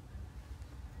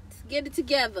 Let's get it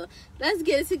together. Let's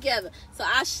get it together. So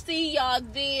I'll see y'all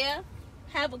there.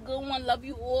 Have a good one. Love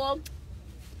you all.